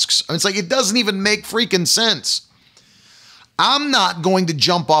masks. And it's like, it doesn't even make freaking sense. I'm not going to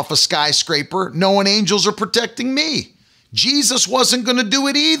jump off a skyscraper knowing angels are protecting me. Jesus wasn't going to do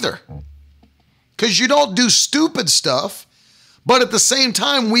it either. Because you don't do stupid stuff, but at the same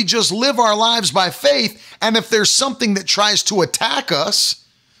time, we just live our lives by faith. And if there's something that tries to attack us,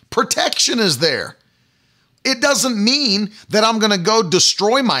 protection is there. It doesn't mean that I'm going to go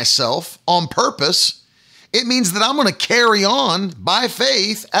destroy myself on purpose. It means that I'm going to carry on by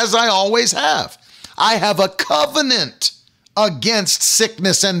faith as I always have. I have a covenant against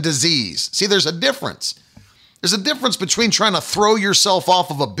sickness and disease. See, there's a difference. There's a difference between trying to throw yourself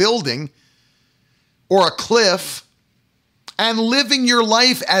off of a building or a cliff and living your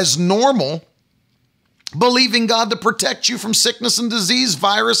life as normal, believing God to protect you from sickness and disease,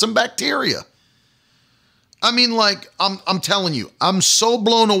 virus and bacteria. I mean, like, I'm telling you, I'm so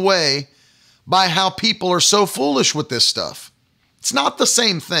blown away by how people are so foolish with this stuff. It's not the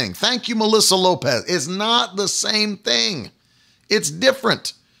same thing. Thank you, Melissa Lopez. It's not the same thing. It's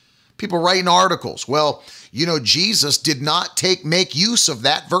different. People writing articles. Well, you know, Jesus did not make use of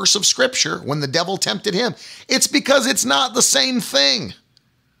that verse of scripture when the devil tempted him. It's because it's not the same thing.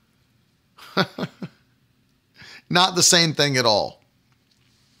 Not the same thing at all.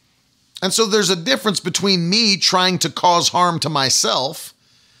 And so there's a difference between me trying to cause harm to myself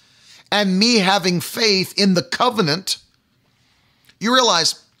and me having faith in the covenant. You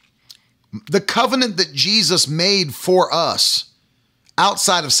realize the covenant that Jesus made for us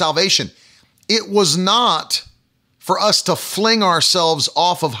outside of salvation, it was not for us to fling ourselves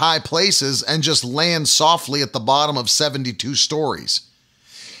off of high places and just land softly at the bottom of 72 stories.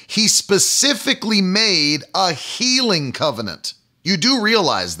 He specifically made a healing covenant. You do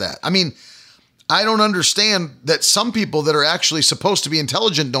realize that. I mean, I don't understand that some people that are actually supposed to be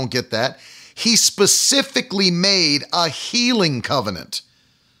intelligent don't get that. He specifically made a healing covenant,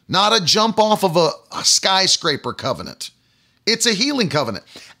 not a jump off of a skyscraper covenant. It's a healing covenant.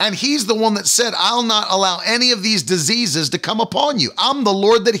 And he's the one that said, I'll not allow any of these diseases to come upon you. I'm the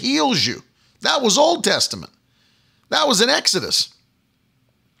Lord that heals you. That was Old Testament. That was in Exodus.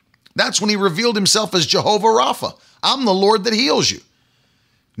 That's when he revealed himself as Jehovah Rapha. I'm the Lord that heals you.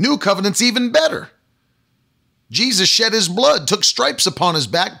 New covenant's even better. Jesus shed his blood, took stripes upon his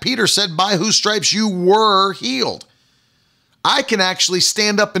back. Peter said, by whose stripes you were healed. I can actually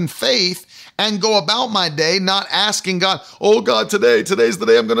stand up in faith and go about my day not asking God, oh God, today's the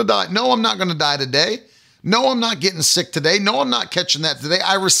day I'm going to die. No, I'm not going to die today. No, I'm not getting sick today. No, I'm not catching that today.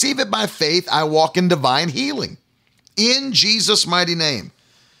 I receive it by faith. I walk in divine healing in Jesus' mighty name.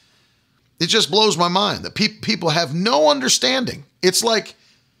 It just blows my mind that people have no understanding. It's like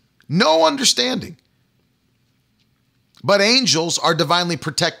no understanding. But angels are divinely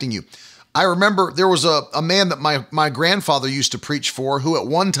protecting you. I remember there was a man that my grandfather used to preach for who at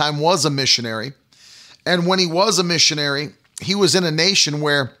one time was a missionary. And when he was a missionary, he was in a nation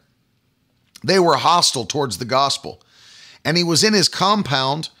where they were hostile towards the gospel. And he was in his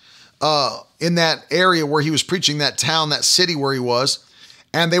compound in that area where he was preaching, that town, that city where he was.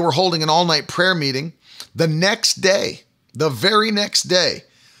 And they were holding an all-night prayer meeting. The next day, the very next day,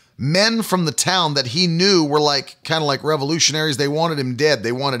 men from the town that he knew were kind of like revolutionaries. They wanted him dead.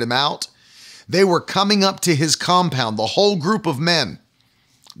 They wanted him out. They were coming up to his compound, the whole group of men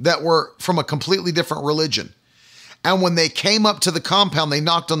that were from a completely different religion. And when they came up to the compound, they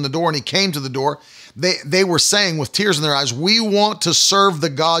knocked on the door and he came to the door. They were saying with tears in their eyes, we want to serve the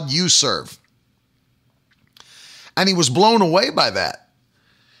God you serve. And he was blown away by that.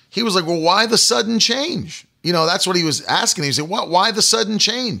 He was like, well, why the sudden change? That's what he was asking. He said, why the sudden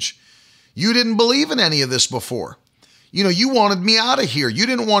change? You didn't believe in any of this before. You wanted me out of here. You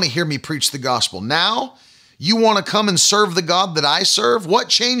didn't want to hear me preach the gospel. Now you want to come and serve the God that I serve? What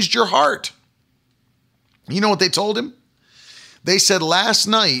changed your heart? You know what they told him? They said, last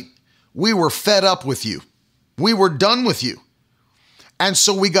night we were fed up with you. We were done with you. And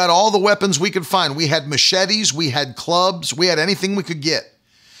so we got all the weapons we could find. We had machetes, we had clubs, we had anything we could get.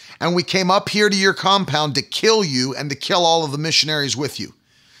 And we came up here to your compound to kill you and to kill all of the missionaries with you.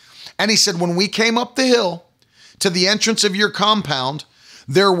 And he said, when we came up the hill to the entrance of your compound,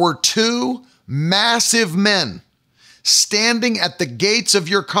 there were 2 massive men standing at the gates of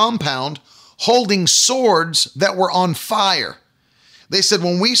your compound holding swords that were on fire. They said,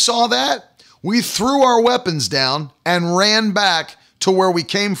 when we saw that, we threw our weapons down and ran back to where we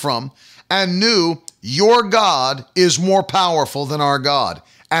came from and knew your God is more powerful than our God.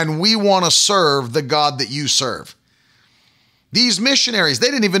 And we want to serve the God that you serve. These missionaries, they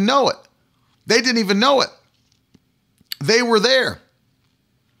didn't even know it. They didn't even know it. They were there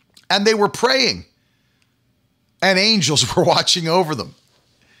and they were praying and angels were watching over them.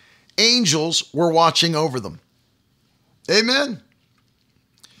 Angels were watching over them. Amen.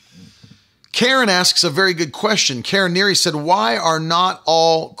 Karen asks a very good question. Karen Neary said, why are not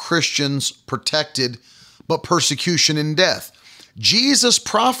all Christians protected, but persecution and death? Jesus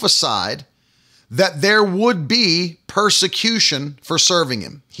prophesied that there would be persecution for serving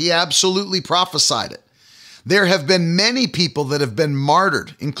him. He absolutely prophesied it. There have been many people that have been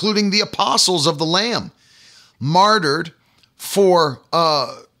martyred, including the apostles of the Lamb, martyred for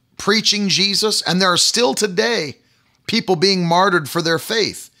preaching Jesus. And there are still today people being martyred for their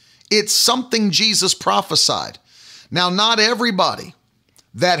faith. It's something Jesus prophesied. Now, not everybody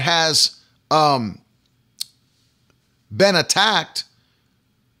that has been attacked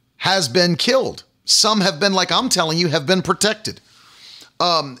has been killed. Some have been, like I'm telling you, have been protected.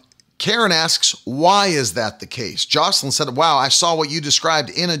 Karen asks, why is that the case? Jocelyn said, wow, I saw what you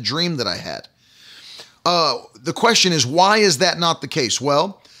described in a dream that I had. The question is, why is that not the case?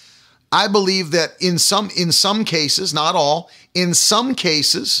 Well, I believe that in some cases, not all, in some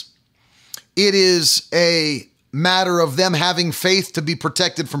cases, it is a matter of them having faith to be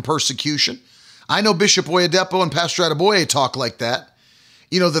protected from persecution. I know Bishop Oyedepo and Pastor Adeboye talk like that.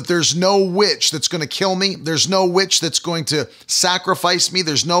 That there's no witch that's going to kill me. There's no witch that's going to sacrifice me.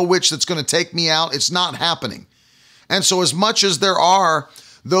 There's no witch that's going to take me out. It's not happening. And so as much as there are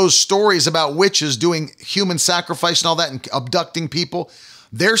those stories about witches doing human sacrifice and all that and abducting people,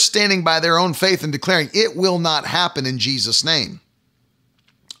 they're standing by their own faith and declaring it will not happen in Jesus' name.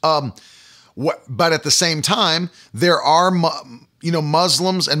 But at the same time, there are,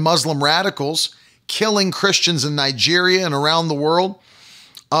 Muslims and Muslim radicals killing Christians in Nigeria and around the world.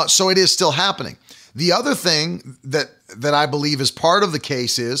 So it is still happening. The other thing that I believe is part of the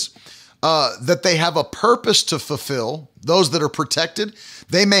case is that they have a purpose to fulfill. Those that are protected,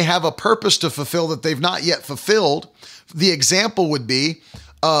 they may have a purpose to fulfill that they've not yet fulfilled. The example would be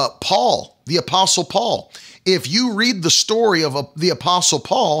Paul, the Apostle Paul. If you read the story of the Apostle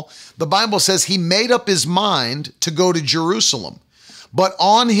Paul, the Bible says he made up his mind to go to Jerusalem. But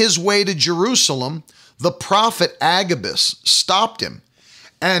on his way to Jerusalem, the prophet Agabus stopped him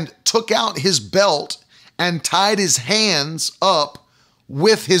and took out his belt and tied his hands up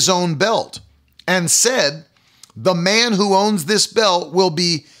with his own belt and said, the man who owns this belt will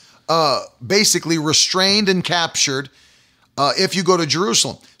be basically restrained and captured if you go to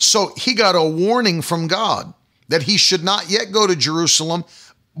Jerusalem. So he got a warning from God that he should not yet go to Jerusalem,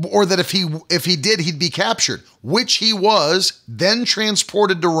 or that if he did, he'd be captured, which he was, then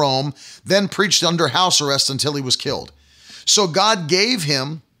transported to Rome, then preached under house arrest until he was killed. So God gave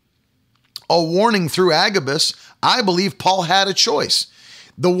him a warning through Agabus. I believe Paul had a choice.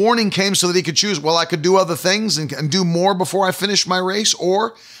 The warning came so that he could choose, well, I could do other things and do more before I finish my race,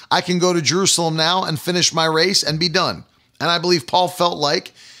 or I can go to Jerusalem now and finish my race and be done. And I believe Paul felt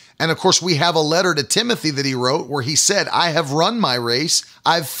like, and of course we have a letter to Timothy that he wrote where he said, I have run my race,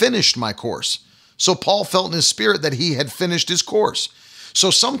 I've finished my course. So Paul felt in his spirit that he had finished his course.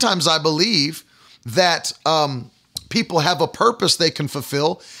 So sometimes I believe that people have a purpose they can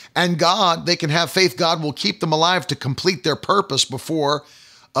fulfill, and they can have faith God will keep them alive to complete their purpose before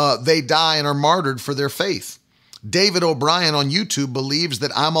they die and are martyred for their faith. David O'Brien on YouTube believes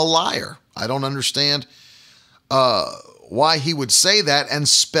that I'm a liar. I don't understand why he would say that and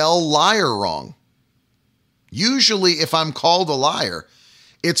spell liar wrong. Usually if I'm called a liar,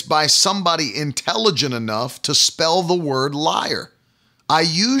 it's by somebody intelligent enough to spell the word liar. I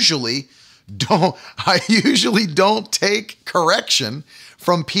usually I usually don't take correction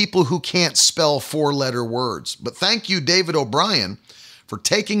from people who can't spell 4-letter words. But thank you, David O'Brien, for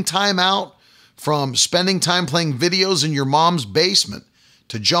taking time out from spending time playing videos in your mom's basement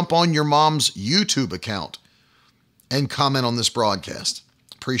to jump on your mom's YouTube account and comment on this broadcast.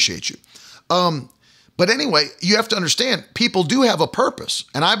 Appreciate you. But anyway, you have to understand, people do have a purpose.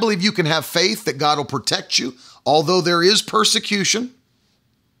 And I believe you can have faith that God will protect you, although there is persecution.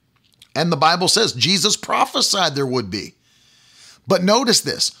 And the Bible says Jesus prophesied there would be. But notice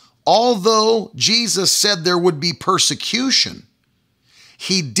this, although Jesus said there would be persecution,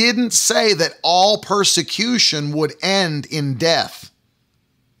 he didn't say that all persecution would end in death.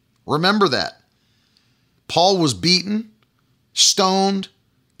 Remember that. Paul was beaten, stoned,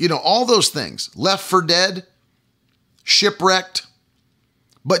 all those things, left for dead, shipwrecked.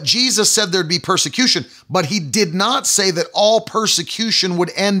 But Jesus said there'd be persecution, but he did not say that all persecution would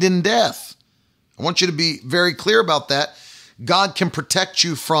end in death. I want you to be very clear about that. God can protect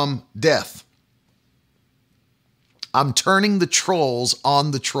you from death. I'm turning the trolls on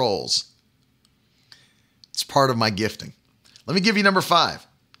the trolls. It's part of my gifting. Let me give you number 5.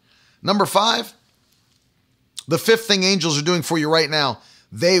 Number 5, the 5th thing angels are doing for you right now,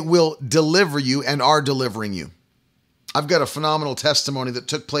 they will deliver you and are delivering you. I've got a phenomenal testimony that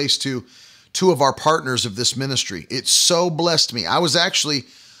took place to 2 of our partners of this ministry. It so blessed me.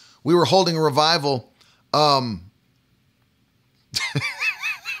 We were holding a revival.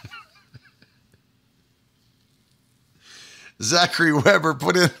 Zachary Weber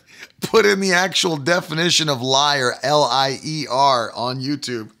put in the actual definition of liar, L-I-E-R, on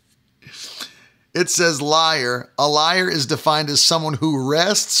YouTube. It says liar. A liar is defined as someone who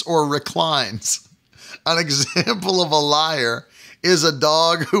rests or reclines. An example of a liar is a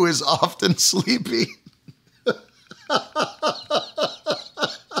dog who is often sleepy.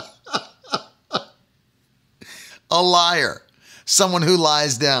 A liar, someone who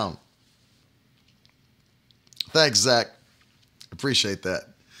lies down. Thanks, Zach. Appreciate that.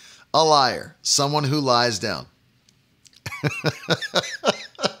 A liar, someone who lies down.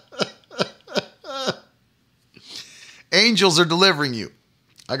 Angels are delivering you.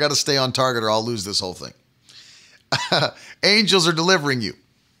 I got to stay on target or I'll lose this whole thing. Angels are delivering you.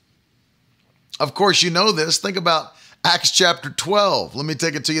 Of course, you know this. Think about Acts chapter 12. Let me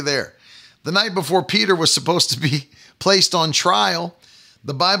take it to you there. The night before Peter was supposed to be placed on trial,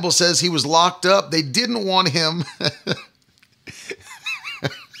 the Bible says he was locked up. They didn't want him.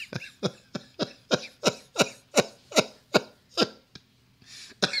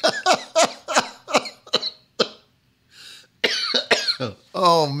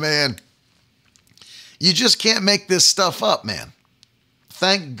 Oh, man. You just can't make this stuff up, man.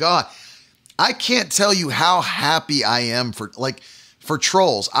 Thank God. I can't tell you how happy I am for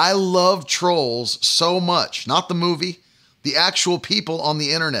Trolls. I love Trolls so much. Not the movie, the actual people on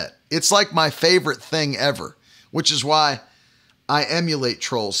the internet. It's like my favorite thing ever, which is why I emulate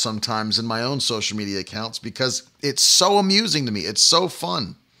Trolls sometimes in my own social media accounts because it's so amusing to me. It's so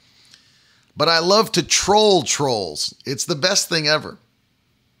fun. But I love to troll Trolls. It's the best thing ever.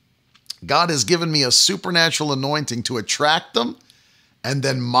 God has given me a supernatural anointing to attract them and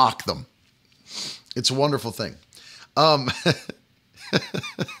then mock them. It's a wonderful thing. A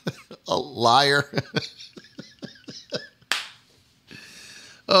liar.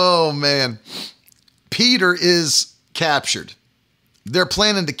 Oh, man. Peter is captured. They're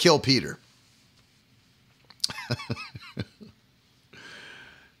planning to kill Peter.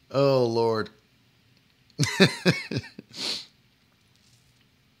 Oh, Lord.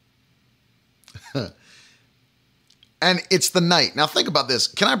 And it's the night. Now think about this.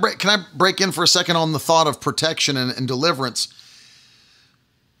 Can I break in for a second on the thought of protection and deliverance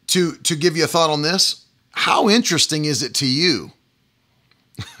to give you a thought on this? How interesting is it to you?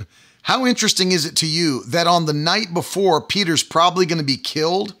 How interesting is it to you that on the night before Peter's probably going to be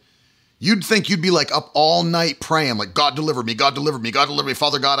killed, you'd think you'd be like up all night praying, like, God deliver me, God deliver me, God deliver me,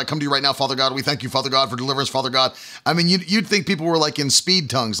 Father God, I come to you right now, Father God, we thank you, Father God, for deliverance, Father God. I mean, you'd think people were like in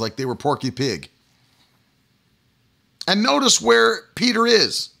speed tongues, like they were Porky Pig. And notice where Peter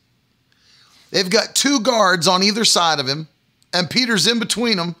is. They've got 2 guards on either side of him, and Peter's in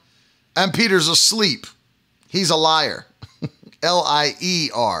between them, and Peter's asleep. He's a liar.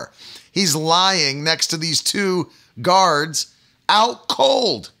 L-I-E-R. He's lying next to these 2 guards, out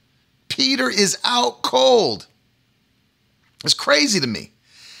cold. Peter is out cold. It's crazy to me.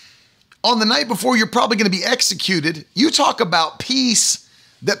 On the night before you're probably going to be executed, you talk about peace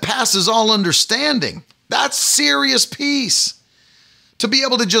that passes all understanding. That's serious peace. To be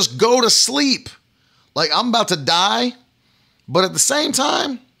able to just go to sleep. Like I'm about to die, but at the same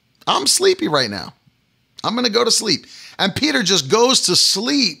time, I'm sleepy right now. I'm going to go to sleep. And Peter just goes to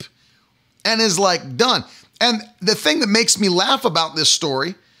sleep and is like done. And the thing that makes me laugh about this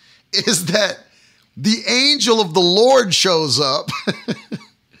story is that the angel of the Lord shows up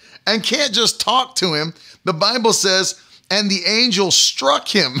and can't just talk to him. The Bible says, and the angel struck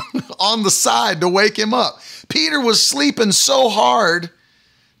him on the side to wake him up. Peter was sleeping so hard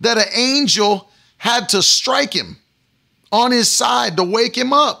that an angel had to strike him on his side to wake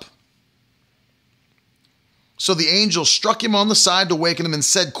him up. So the angel struck him on the side to waken him and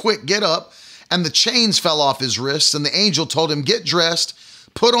said, quick, get up. And the chains fell off his wrists. And the angel told him, get dressed,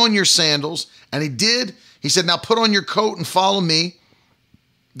 put on your sandals. And he did. He said, now put on your coat and follow me.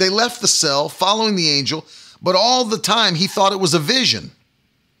 They left the cell following the angel, but all the time he thought it was a vision.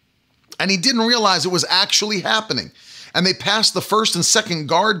 And he didn't realize it was actually happening. And they passed the first and second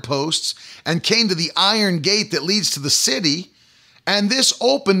guard posts and came to the iron gate that leads to the city. And this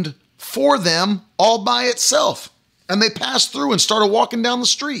opened for them all by itself. And they passed through and started walking down the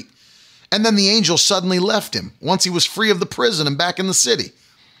street. And then the angel suddenly left him once he was free of the prison and back in the city.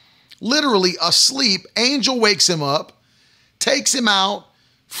 Literally asleep, angel wakes him up, takes him out,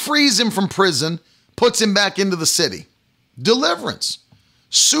 frees him from prison, puts him back into the city. Deliverance.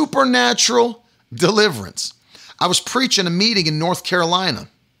 Supernatural deliverance. I was preaching a meeting in North Carolina,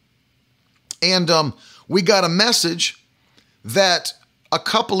 and we got a message that a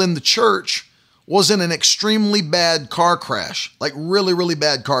couple in the church was in an extremely bad car crash, like really, really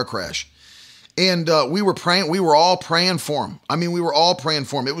bad car crash. And we were praying. We were all praying for him. I mean, we were all praying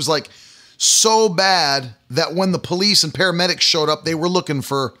for him. It was like so bad that when the police and paramedics showed up, they were looking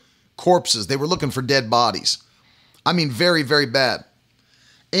for corpses. They were looking for dead bodies. I mean, very, very bad.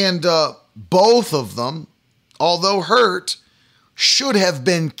 And both of them, although hurt, should have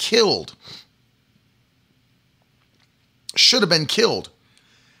been killed. Should have been killed.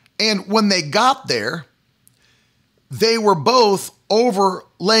 And when they got there, they were both over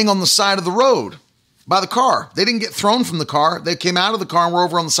laying on the side of the road by the car. They didn't get thrown from the car. They came out of the car and were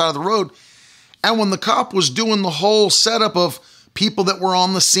over on the side of the road. And when the cop was doing the whole setup of people that were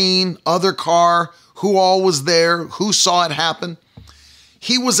on the scene, other car, who all was there, who saw it happen,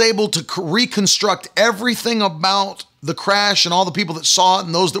 he was able to reconstruct everything about the crash and all the people that saw it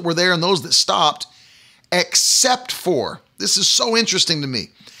and those that were there and those that stopped, except for, this is so interesting to me,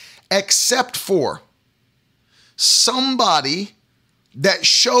 except for somebody that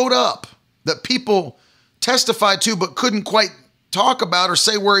showed up that people testified to but couldn't quite talk about or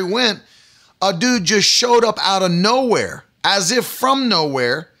say where he went. A dude just showed up out of nowhere, as if from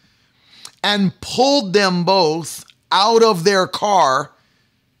nowhere, and pulled them both out of their car,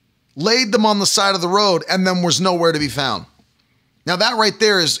 laid them on the side of the road, and then was nowhere to be found. Now that right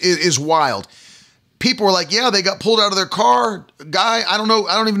there is wild. People were like, yeah, they got pulled out of their car. Guy, I don't know.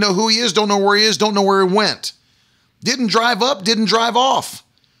 I don't even know who he is. Don't know where he is. Don't know where he went. Didn't drive up. Didn't drive off.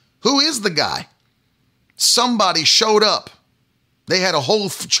 Who is the guy? Somebody showed up. They had a whole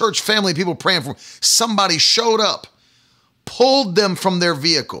church family of people praying for him. Somebody showed up, pulled them from their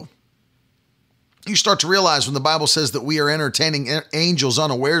vehicle. You start to realize when the Bible says that we are entertaining angels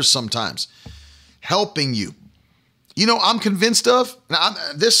unawares sometimes, helping you. You know, I'm convinced of,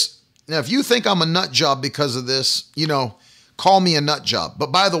 now if you think I'm a nut job because of this, call me a nut job.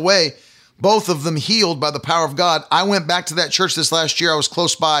 But by the way, both of them healed by the power of God. I went back to that church this last year. I was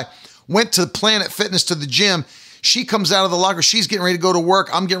close by, went to Planet Fitness to the gym. She comes out of the locker. She's getting ready to go to work.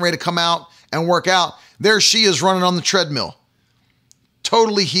 I'm getting ready to come out and work out. There she is running on the treadmill.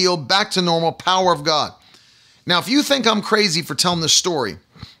 Totally healed, back to normal, power of God. Now, if you think I'm crazy for telling this story,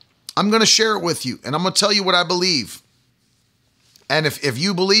 I'm going to share it with you, and I'm going to tell you what I believe. And if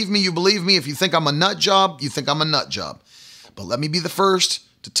you believe me, you believe me. If you think I'm a nut job, you think I'm a nut job. But let me be the first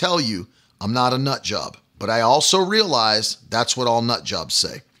to tell you I'm not a nut job. But I also realize that's what all nut jobs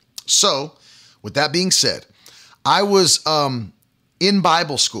say. So, with that being said, I was in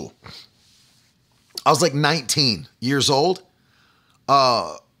Bible school. I was like 19 years old.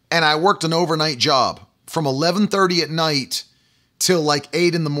 And I worked an overnight job from 11:30 at night till like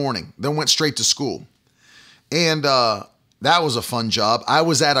 8 in the morning, then went straight to school. And that was a fun job. I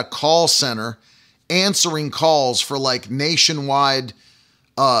was at a call center answering calls for like nationwide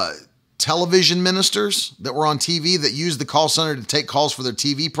television ministers that were on TV that used the call center to take calls for their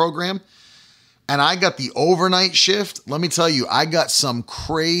TV program. And I got the overnight shift. Let me tell you, I got some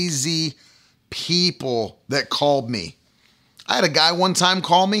crazy people that called me. I had a guy one time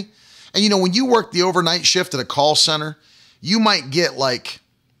call me. And when you work the overnight shift at a call center, you might get like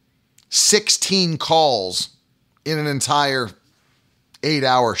 16 calls in an entire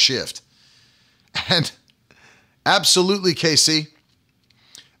 8-hour shift. And absolutely, Casey,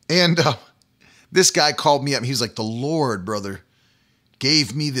 And this guy called me up. He's like, the Lord, brother,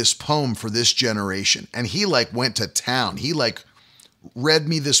 gave me this poem for this generation. And he like went to town. He like read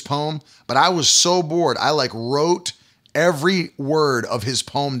me this poem, but I was so bored. I like wrote every word of his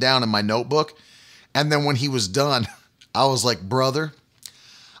poem down in my notebook. And then when he was done, I was like, brother,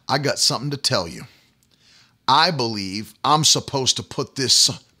 I got something to tell you. I believe I'm supposed to put this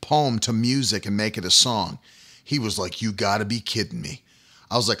poem to music and make it a song. He was like, you gotta be kidding me.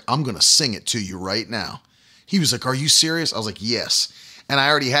 I was like, I'm gonna sing it to you right now. He was like, are you serious? I was like, yes. And I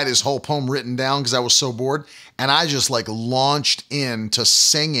already had his whole poem written down because I was so bored. And I just like launched into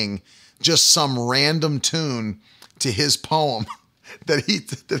singing just some random tune to his poem that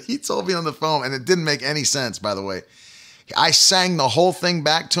he told me on the phone. And it didn't make any sense, by the way. I sang the whole thing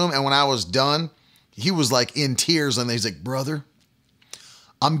back to him. And when I was done, he was like in tears. And he's like, brother,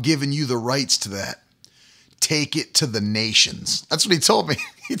 I'm giving you the rights to that. Take it to the nations. That's what he told me.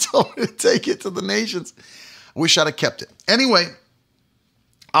 He told me to take it to the nations. I wish I'd have kept it. Anyway,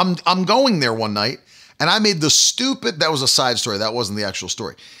 I'm going there one night, and I made the stupid, that was a side story. That wasn't the actual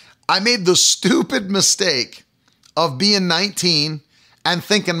story. I made the stupid mistake of being 19 and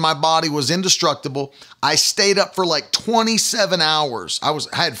thinking my body was indestructible. I stayed up for like 27 hours. I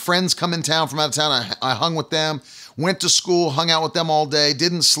had friends come in town from out of town. I hung with them, went to school, hung out with them all day,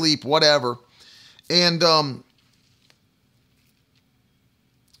 didn't sleep, whatever. And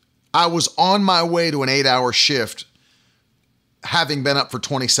I was on my way to an 8-hour shift, having been up for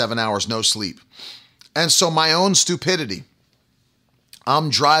 27 hours, no sleep. And so my own stupidity, I'm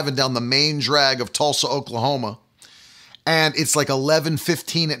driving down the main drag of Tulsa, Oklahoma, and it's like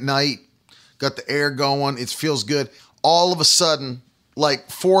 11:15 at night, got the air going, it feels good. All of a sudden, like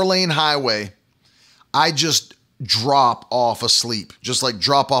 4-lane highway, I just drop off asleep,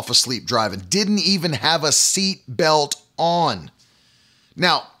 driving. Didn't even have a seat belt on.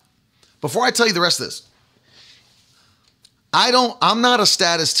 Now, before I tell you the rest of this, I'm not a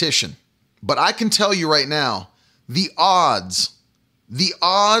statistician, but I can tell you right now, the odds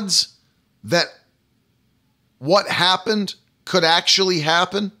that what happened could actually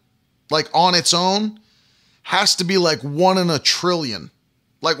happen, like on its own, has to be like 1 in a trillion.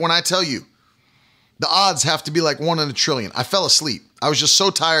 Like when I tell you, the odds have to be like 1 in a trillion. I fell asleep. I was just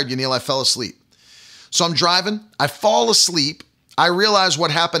so tired, Yanil, I fell asleep. So I'm driving, I fall asleep. I realize what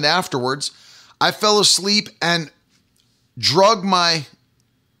happened afterwards. I fell asleep and drug my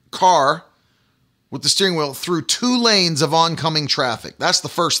car with the steering wheel through 2 lanes of oncoming traffic. That's the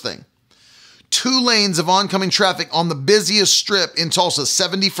first thing. 2 lanes of oncoming traffic on the busiest strip in Tulsa,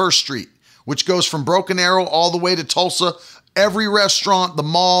 71st Street, which goes from Broken Arrow all the way to Tulsa. Every restaurant, the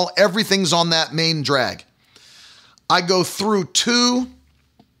mall, everything's on that main drag. I go through 2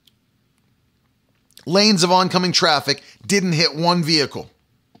 lanes of oncoming traffic, didn't hit one vehicle.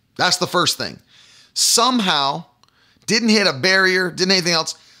 That's the first thing. Somehow, didn't hit a barrier, didn't anything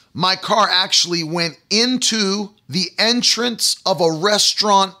else. My car actually went into the entrance of a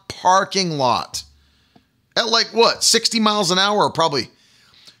restaurant parking lot at 60 miles an hour, probably.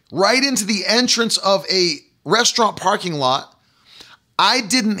 Right into the entrance of a restaurant parking lot. I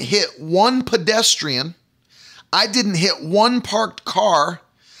didn't hit one pedestrian. I didn't hit one parked car.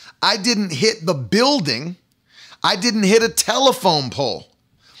 I didn't hit the building. I didn't hit a telephone pole.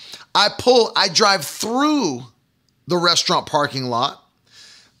 I drive through the restaurant parking lot.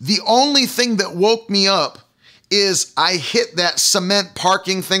 The only thing that woke me up is I hit that cement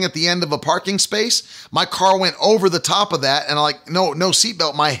parking thing at the end of a parking space. My car went over the top of that and no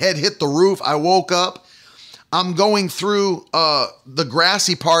seatbelt. My head hit the roof. I woke up. I'm going through the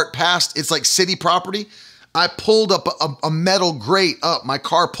grassy part past, it's like city property. I pulled up a metal grate up. My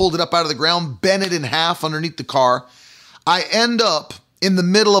car pulled it up out of the ground, bent it in half underneath the car. I end up in the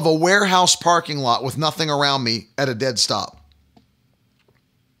middle of a warehouse parking lot with nothing around me at a dead stop.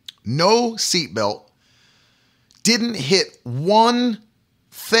 No seatbelt. Didn't hit one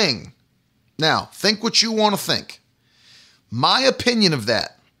thing. Now, think what you want to think. My opinion of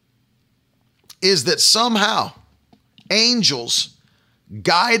that is that somehow angels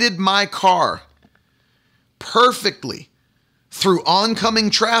guided my car perfectly through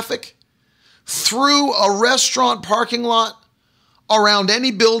oncoming traffic, through a restaurant parking lot, around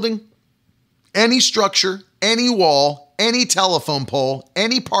any building, any structure, any wall, any telephone pole,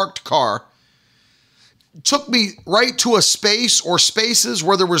 any parked car. Took me right to a space or spaces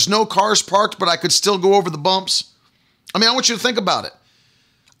where there was no cars parked, but I could still go over the bumps. I mean, I want you to think about it.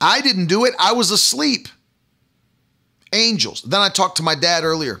 I didn't do it. I was asleep. Angels. Then I talked to my dad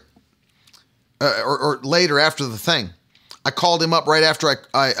earlier, or later after the thing. I called him up right after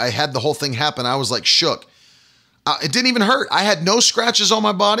I had the whole thing happen. I was like shook. It didn't even hurt. I had no scratches on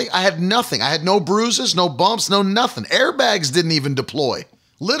my body. I had nothing. I had no bruises, no bumps, no nothing. Airbags didn't even deploy.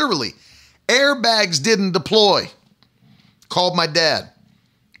 Literally, airbags didn't deploy. Called my dad.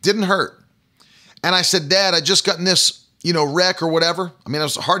 Didn't hurt. And I said, Dad, I just got in this, wreck or whatever. I mean, it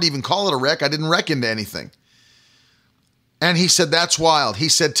was hard to even call it a wreck. I didn't wreck into anything. And he said, that's wild. He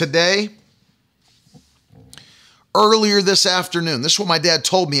said, today, earlier this afternoon, this is what my dad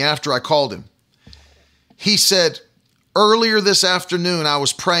told me after I called him. He said, earlier this afternoon, I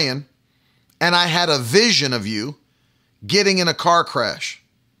was praying and I had a vision of you getting in a car crash.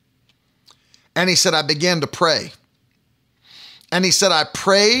 And he said, I began to pray. And he said, I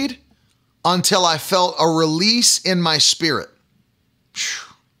prayed until I felt a release in my spirit.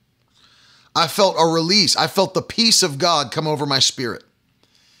 I felt a release. I felt the peace of God come over my spirit.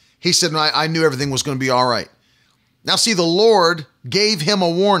 He said, I knew everything was going to be all right. Now, see, the Lord gave him a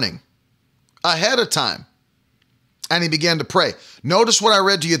warning ahead of time, and he began to pray. Notice what I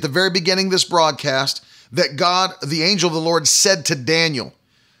read to you at the very beginning of this broadcast, that God, the angel of the Lord, said to Daniel.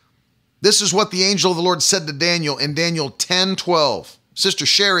 This is what the angel of the Lord said to Daniel in Daniel 10:12. Sister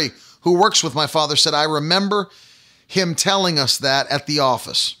Sherry, who works with my father, said, I remember him telling us that at the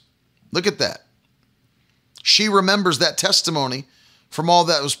office. Look at that. She remembers that testimony from all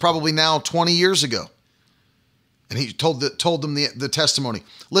that was probably now 20 years ago. And he told them the testimony.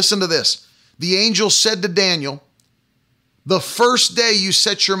 Listen to this. The angel said to Daniel, the first day you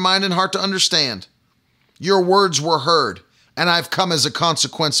set your mind and heart to understand, your words were heard, and I've come as a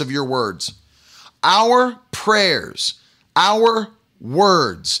consequence of your words. Our prayers, our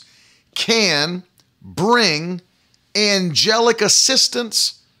words can bring angelic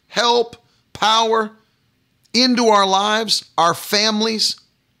assistance, help, power into our lives, our families,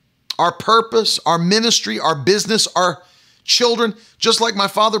 our purpose, our ministry, our business, our children, just like my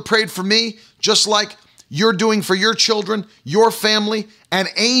father prayed for me, just like you're doing for your children, your family, and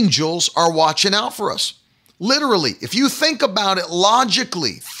angels are watching out for us. Literally, if you think about it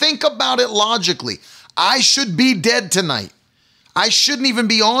logically, I should be dead tonight. I shouldn't even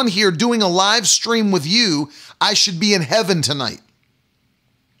be on here doing a live stream with you. I should be in heaven tonight.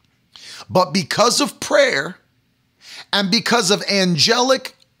 But because of prayer and because of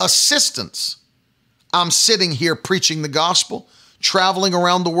angelic assistance, I'm sitting here preaching the gospel, traveling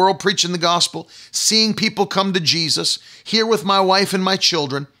around the world preaching the gospel, seeing people come to Jesus, here with my wife and my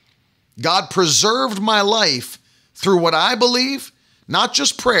children. God preserved my life through what I believe, not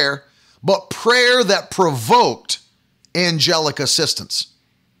just prayer, but prayer that provoked angelic assistance.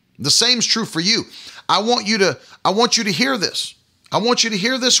 The same is true for you. I want you to hear this. I want you to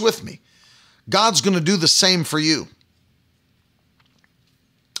hear this with me. God's going to do the same for you.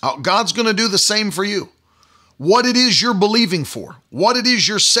 God's going to do the same for you. What it is you're believing for, what it is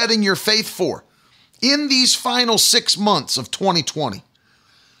you're setting your faith for in these final 6 months of 2020.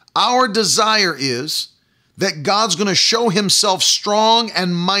 Our desire is that God's going to show himself strong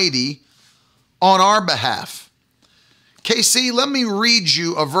and mighty on our behalf. KC, let me read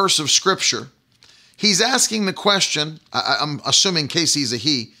you a verse of scripture. He's asking the question, I'm assuming KC's a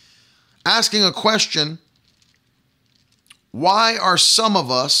he, asking a question, why are some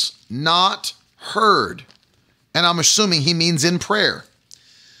of us not heard? And I'm assuming he means in prayer.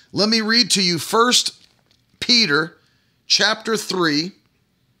 Let me read to you 1 Peter chapter 3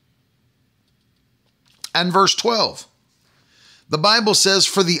 and verse 12. The Bible says,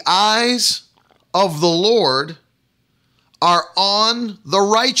 for the eyes of the Lord are on the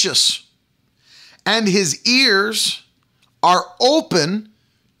righteous, and his ears are open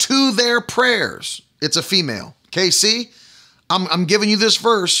to their prayers. It's a female. KC, I'm giving you this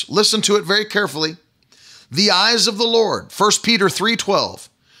verse. Listen to it very carefully. The eyes of the Lord, 1 Peter 3:12,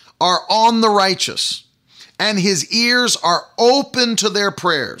 are on the righteous, and his ears are open to their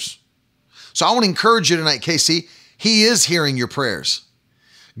prayers. So I want to encourage you tonight, KC. He is hearing your prayers.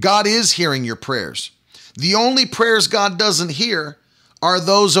 God is hearing your prayers. The only prayers God doesn't hear are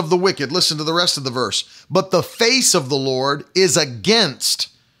those of the wicked. Listen to the rest of the verse. But the face of the Lord is against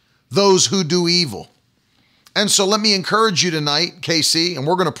those who do evil. And so let me encourage you tonight, KC, and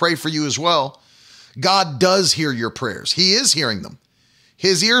we're going to pray for you as well. God does hear your prayers. He is hearing them.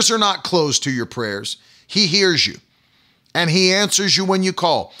 His ears are not closed to your prayers. He hears you, and he answers you when you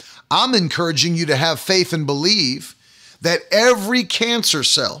call. I'm encouraging you to have faith and believe that every cancer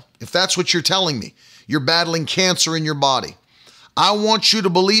cell, if that's what you're telling me, you're battling cancer in your body. I want you to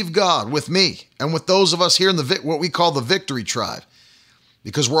believe God with me and with those of us here in what we call the Victory Tribe,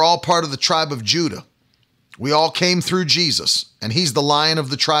 because we're all part of the tribe of Judah. We all came through Jesus, and he's the Lion of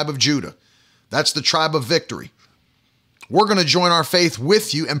the tribe of Judah. That's the tribe of victory. We're going to join our faith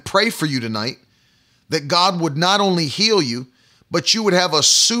with you and pray for you tonight that God would not only heal you, but you would have a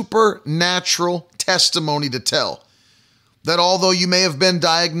supernatural testimony to tell. That although you may have been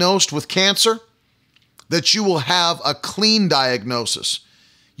diagnosed with cancer, that you will have a clean diagnosis.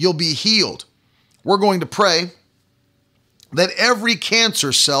 You'll be healed. We're going to pray that every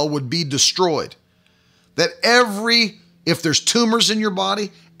cancer cell would be destroyed. That if there's tumors in your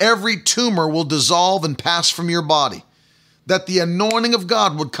body, every tumor will dissolve and pass from your body. That the anointing of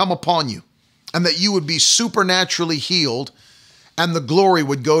God would come upon you and that you would be supernaturally healed and the glory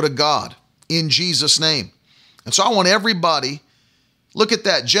would go to God in Jesus' name. And so I want everybody, look at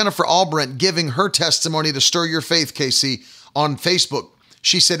that, Jennifer Albrent giving her testimony to stir your faith, KC, on Facebook.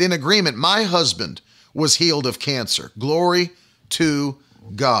 She said, in agreement, my husband was healed of cancer. Glory to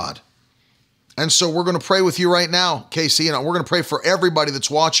God. And so we're going to pray with you right now, KC, and we're going to pray for everybody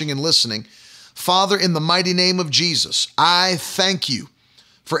that's watching and listening. Father, in the mighty name of Jesus, I thank you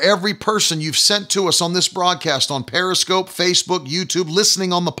for every person you've sent to us on this broadcast, on Periscope, Facebook, YouTube,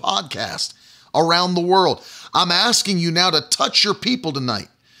 listening on the podcast around the world. I'm asking you now to touch your people tonight.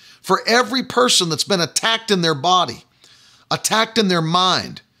 For every person that's been attacked in their body, attacked in their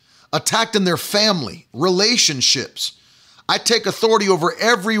mind, attacked in their family, relationships, I take authority over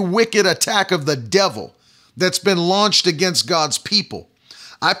every wicked attack of the devil that's been launched against God's people.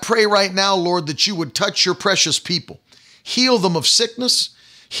 I pray right now, Lord, that you would touch your precious people. Heal them of sickness,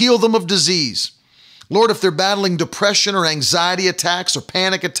 heal them of disease. Lord, if they're battling depression or anxiety attacks or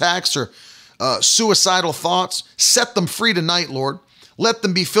panic attacks or suicidal thoughts, set them free tonight, Lord. Let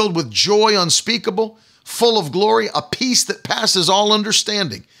them be filled with joy unspeakable, full of glory, a peace that passes all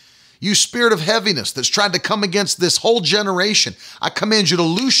understanding. You spirit of heaviness that's tried to come against this whole generation, I command you to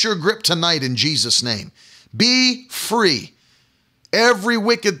loose your grip tonight in Jesus' name. Be free. Every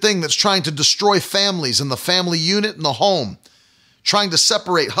wicked thing that's trying to destroy families and the family unit and the home, trying to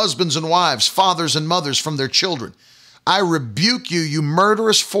separate husbands and wives, fathers and mothers from their children, I rebuke you, you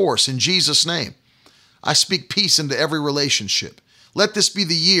murderous force, in Jesus' name. I speak peace into every relationship. Let this be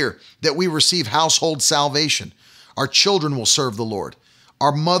the year that we receive household salvation. Our children will serve the Lord.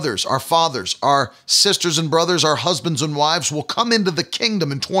 Our mothers, our fathers, our sisters and brothers, our husbands and wives will come into the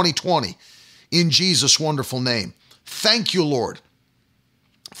kingdom in 2020 in Jesus' wonderful name. Thank you, Lord.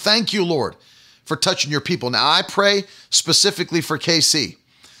 Thank you, Lord, for touching your people. Now, I pray specifically for KC.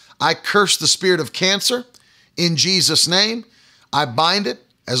 I curse the spirit of cancer in Jesus' name. I bind it,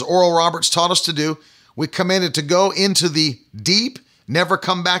 as Oral Roberts taught us to do. We command it to go into the deep, never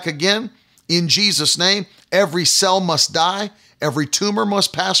come back again. In Jesus' name, every cell must die. Every tumor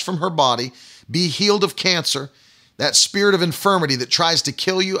must pass from her body. Be healed of cancer. That spirit of infirmity that tries to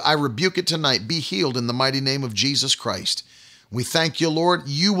kill you, I rebuke it tonight. Be healed in the mighty name of Jesus Christ. We thank you, Lord.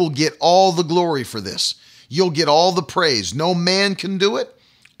 You will get all the glory for this. You'll get all the praise. No man can do it.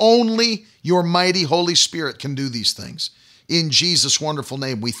 Only your mighty Holy Spirit can do these things. In Jesus' wonderful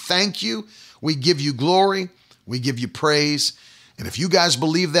name, we thank you. We give you glory. We give you praise. And if you guys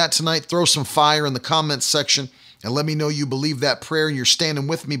believe that tonight, throw some fire in the comments section and let me know you believe that prayer and you're standing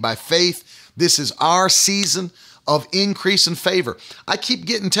with me by faith. This is our season of increase and favor. I keep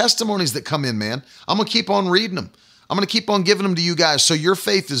getting testimonies that come in, man. I'm going to keep on reading them. I'm going to keep on giving them to you guys so your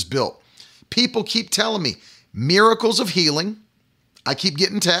faith is built. People keep telling me miracles of healing. I keep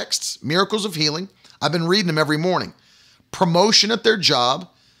getting texts, miracles of healing. I've been reading them every morning. Promotion at their job,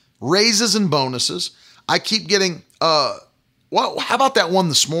 raises and bonuses. I keep getting, how about that one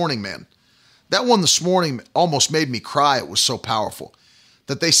this morning, man? That one this morning almost made me cry. It was so powerful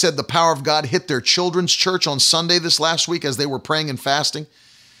that they said the power of God hit their children's church on Sunday this last week as they were praying and fasting.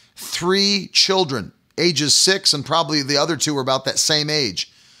 3 children, ages 6, and probably the other 2 were about that same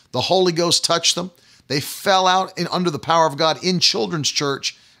age. The Holy Ghost touched them. They fell out under the power of God in children's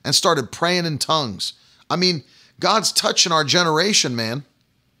church and started praying in tongues. I mean, God's touching our generation, man.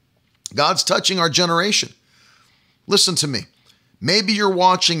 God's touching our generation. Listen to me. Maybe you're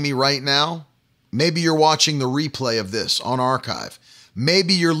watching me right now. Maybe you're watching the replay of this on archive.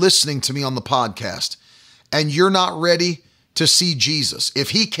 Maybe you're listening to me on the podcast and you're not ready to see Jesus. If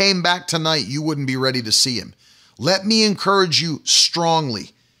he came back tonight, you wouldn't be ready to see him. Let me encourage you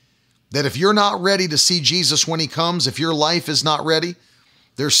strongly that if you're not ready to see Jesus when he comes, if your life is not ready,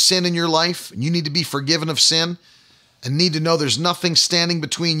 there's sin in your life and you need to be forgiven of sin and need to know there's nothing standing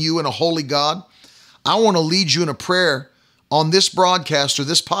between you and a holy God. I want to lead you in a prayer on this broadcast or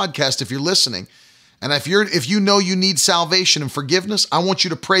this podcast if you're listening. And if you know you need salvation and forgiveness, I want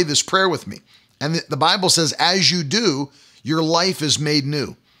you to pray this prayer with me. And the Bible says, as you do, your life is made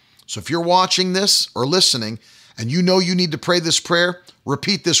new. So if you're watching this or listening and you know you need to pray this prayer,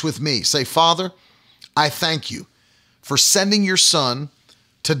 repeat this with me. Say, Father, I thank you for sending your son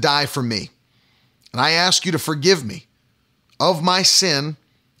to die for me. And I ask you to forgive me of my sin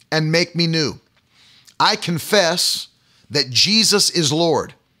and make me new. I confess that Jesus is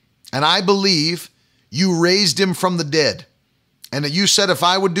Lord, and I believe you raised him from the dead, and that you said if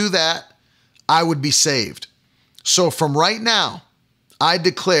I would do that, I would be saved. So from right now, I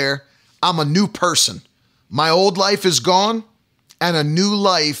declare I'm a new person. My old life is gone, and a new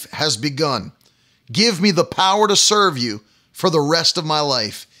life has begun. Give me the power to serve you for the rest of my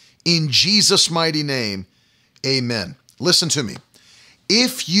life. In Jesus' mighty name, amen. Listen to me.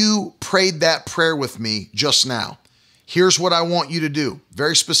 If you prayed that prayer with me just now, here's what I want you to do.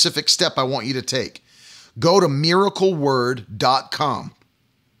 Very specific step I want you to take. Go to miracleword.com.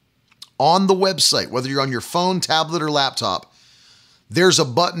 On the website, whether you're on your phone, tablet, or laptop, there's a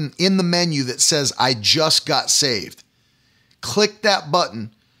button in the menu that says, I just got saved. Click that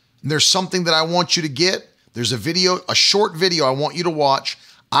button, and there's something that I want you to get. There's a video, a short video I want you to watch.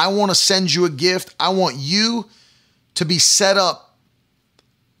 I want to send you a gift. I want you to be set up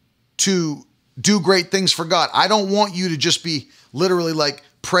to do great things for God. I don't want you to just be literally like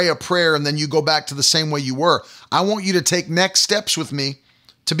pray a prayer and then you go back to the same way you were. I want you to take next steps with me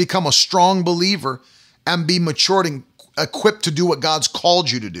to become a strong believer and be matured and equipped to do what God's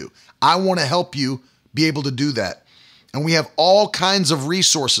called you to do. I want to help you be able to do that. And we have all kinds of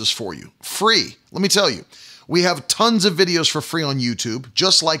resources for you, free. Let me tell you, we have tons of videos for free on YouTube,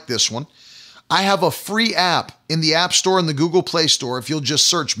 just like this one. I have a free app in the App Store and the Google Play Store. If you'll just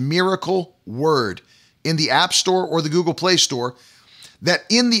search Miracle Word in the App Store or the Google Play Store, that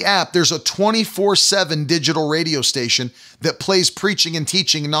in the app, there's a 24/7 digital radio station that plays preaching and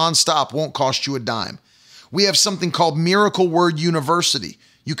teaching nonstop, won't cost you a dime. We have something called Miracle Word University.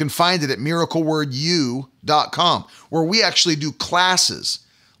 You can find it at miraclewordu.com, where we actually do classes,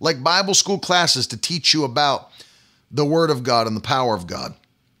 like Bible school classes, to teach you about the Word of God and the power of God.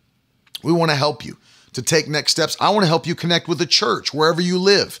 We want to help you to take next steps. I want to help you connect with a church wherever you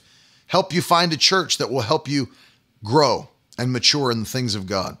live. Help you find a church that will help you grow and mature in the things of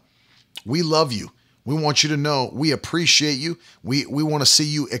God. We love you. We want you to know we appreciate you. We want to see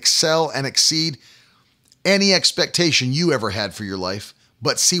you excel and exceed any expectation you ever had for your life,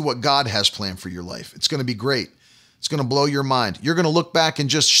 but see what God has planned for your life. It's going to be great. It's going to blow your mind. You're going to look back in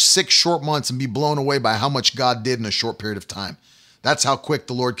just 6 short months and be blown away by how much God did in a short period of time. That's how quick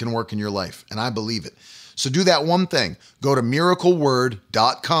the Lord can work in your life, and I believe it. So do that one thing. Go to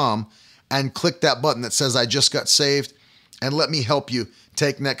miracleword.com and click that button that says, I just got saved, and let me help you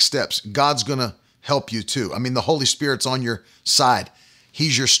take next steps. God's going to help you too. I mean, the Holy Spirit's on your side.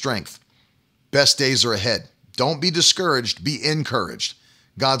 He's your strength. Best days are ahead. Don't be discouraged. Be encouraged.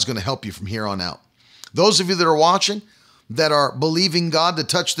 God's going to help you from here on out. Those of you that are watching, that are believing God to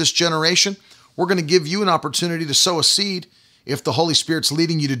touch this generation, we're going to give you an opportunity to sow a seed. If the Holy Spirit's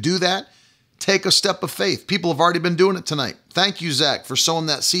leading you to do that, take a step of faith. People have already been doing it tonight. Thank you, Zach, for sowing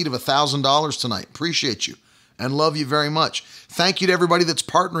that seed of $1,000 tonight. Appreciate you and love you very much. Thank you to everybody that's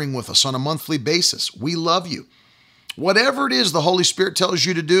partnering with us on a monthly basis. We love you. Whatever it is the Holy Spirit tells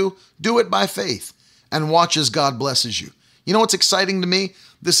you to do it by faith and watch as God blesses you. You know what's exciting to me?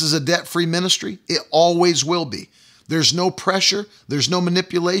 This is a debt-free ministry. It always will be. There's no pressure. There's no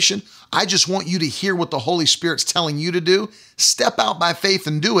manipulation. I just want you to hear what the Holy Spirit's telling you to do. Step out by faith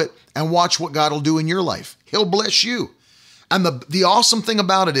and do it, and watch what God will do in your life. He'll bless you. And the awesome thing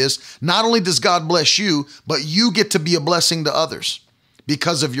about it is, not only does God bless you, but you get to be a blessing to others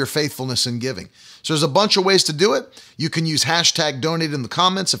because of your faithfulness in giving. So there's a bunch of ways to do it. You can use hashtag donate in the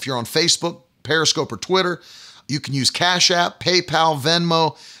comments if you're on Facebook, Periscope, or Twitter. You can use Cash App, PayPal,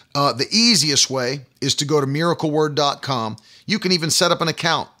 Venmo. The easiest way is to go to miracleword.com. You can even set up an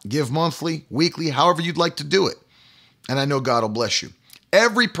account, give monthly, weekly, however you'd like to do it. And I know God will bless you.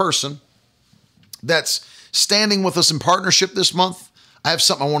 Every person that's standing with us in partnership this month, I have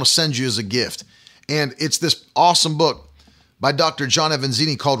something I want to send you as a gift. And it's this awesome book by Dr. John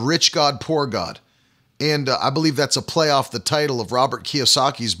Avanzini called Rich God, Poor God. And I believe that's a play off the title of Robert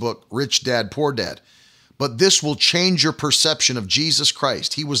Kiyosaki's book, Rich Dad, Poor Dad. But this will change your perception of Jesus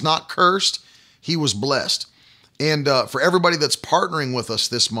Christ. He was not cursed. He was blessed. And for everybody that's partnering with us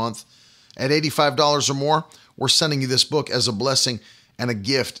this month at $85 or more, we're sending you this book as a blessing and a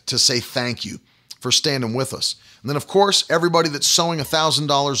gift to say thank you for standing with us. And then, of course, everybody that's sowing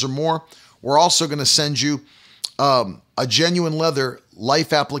 $1,000 or more, we're also going to send you a Genuine Leather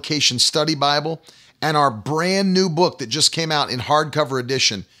Life Application Study Bible and our brand new book that just came out in hardcover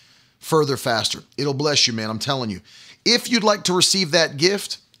edition, Further Faster. It'll bless you, man. I'm telling you. If you'd like to receive that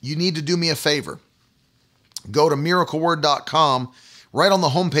gift, you need to do me a favor. Go to miracleword.com. Right on the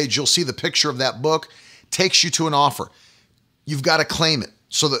homepage, you'll see the picture of that book. Takes you to an offer. You've got to claim it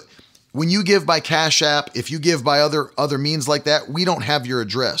so that when you give by Cash App, if you give by other means like that, we don't have your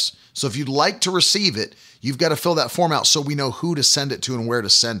address. So if you'd like to receive it, you've got to fill that form out so we know who to send it to and where to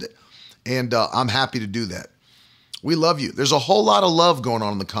send it. And I'm happy to do that. We love you. There's a whole lot of love going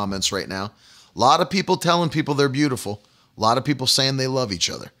on in the comments right now. A lot of people telling people they're beautiful. A lot of people saying they love each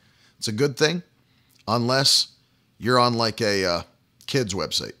other. It's a good thing, unless you're on like a kids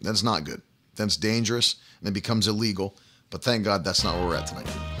website. That's not good. That's dangerous and it becomes illegal. But thank God that's not where we're at tonight.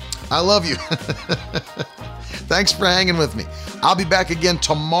 I love you. Thanks for hanging with me. I'll be back again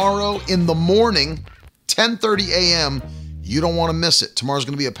tomorrow in the morning, 10:30 a.m. You don't want to miss it. Tomorrow's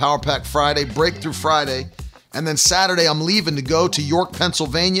going to be a Power Pack Friday, Breakthrough Friday. And then Saturday, I'm leaving to go to York,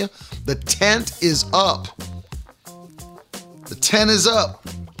 Pennsylvania. The tent is up. The tent is up.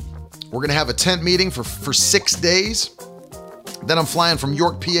 We're going to have a tent meeting for 6 days. Then I'm flying from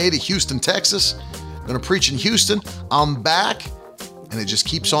York, PA to Houston, Texas. I'm going to preach in Houston. I'm back. And it just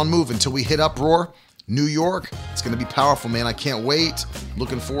keeps on moving until we hit Uproar, New York. It's going to be powerful, man. I can't wait.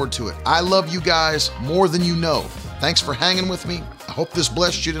 Looking forward to it. I love you guys more than you know. Thanks for hanging with me. I hope this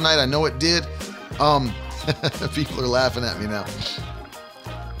blessed you tonight. I know it did. People are laughing at me now.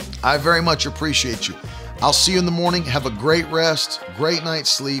 I very much appreciate you. I'll see you in the morning. Have a great rest, great night's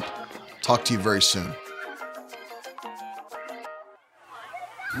sleep. Talk to you very soon.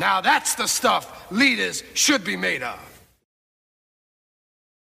 Now that's the stuff leaders should be made of.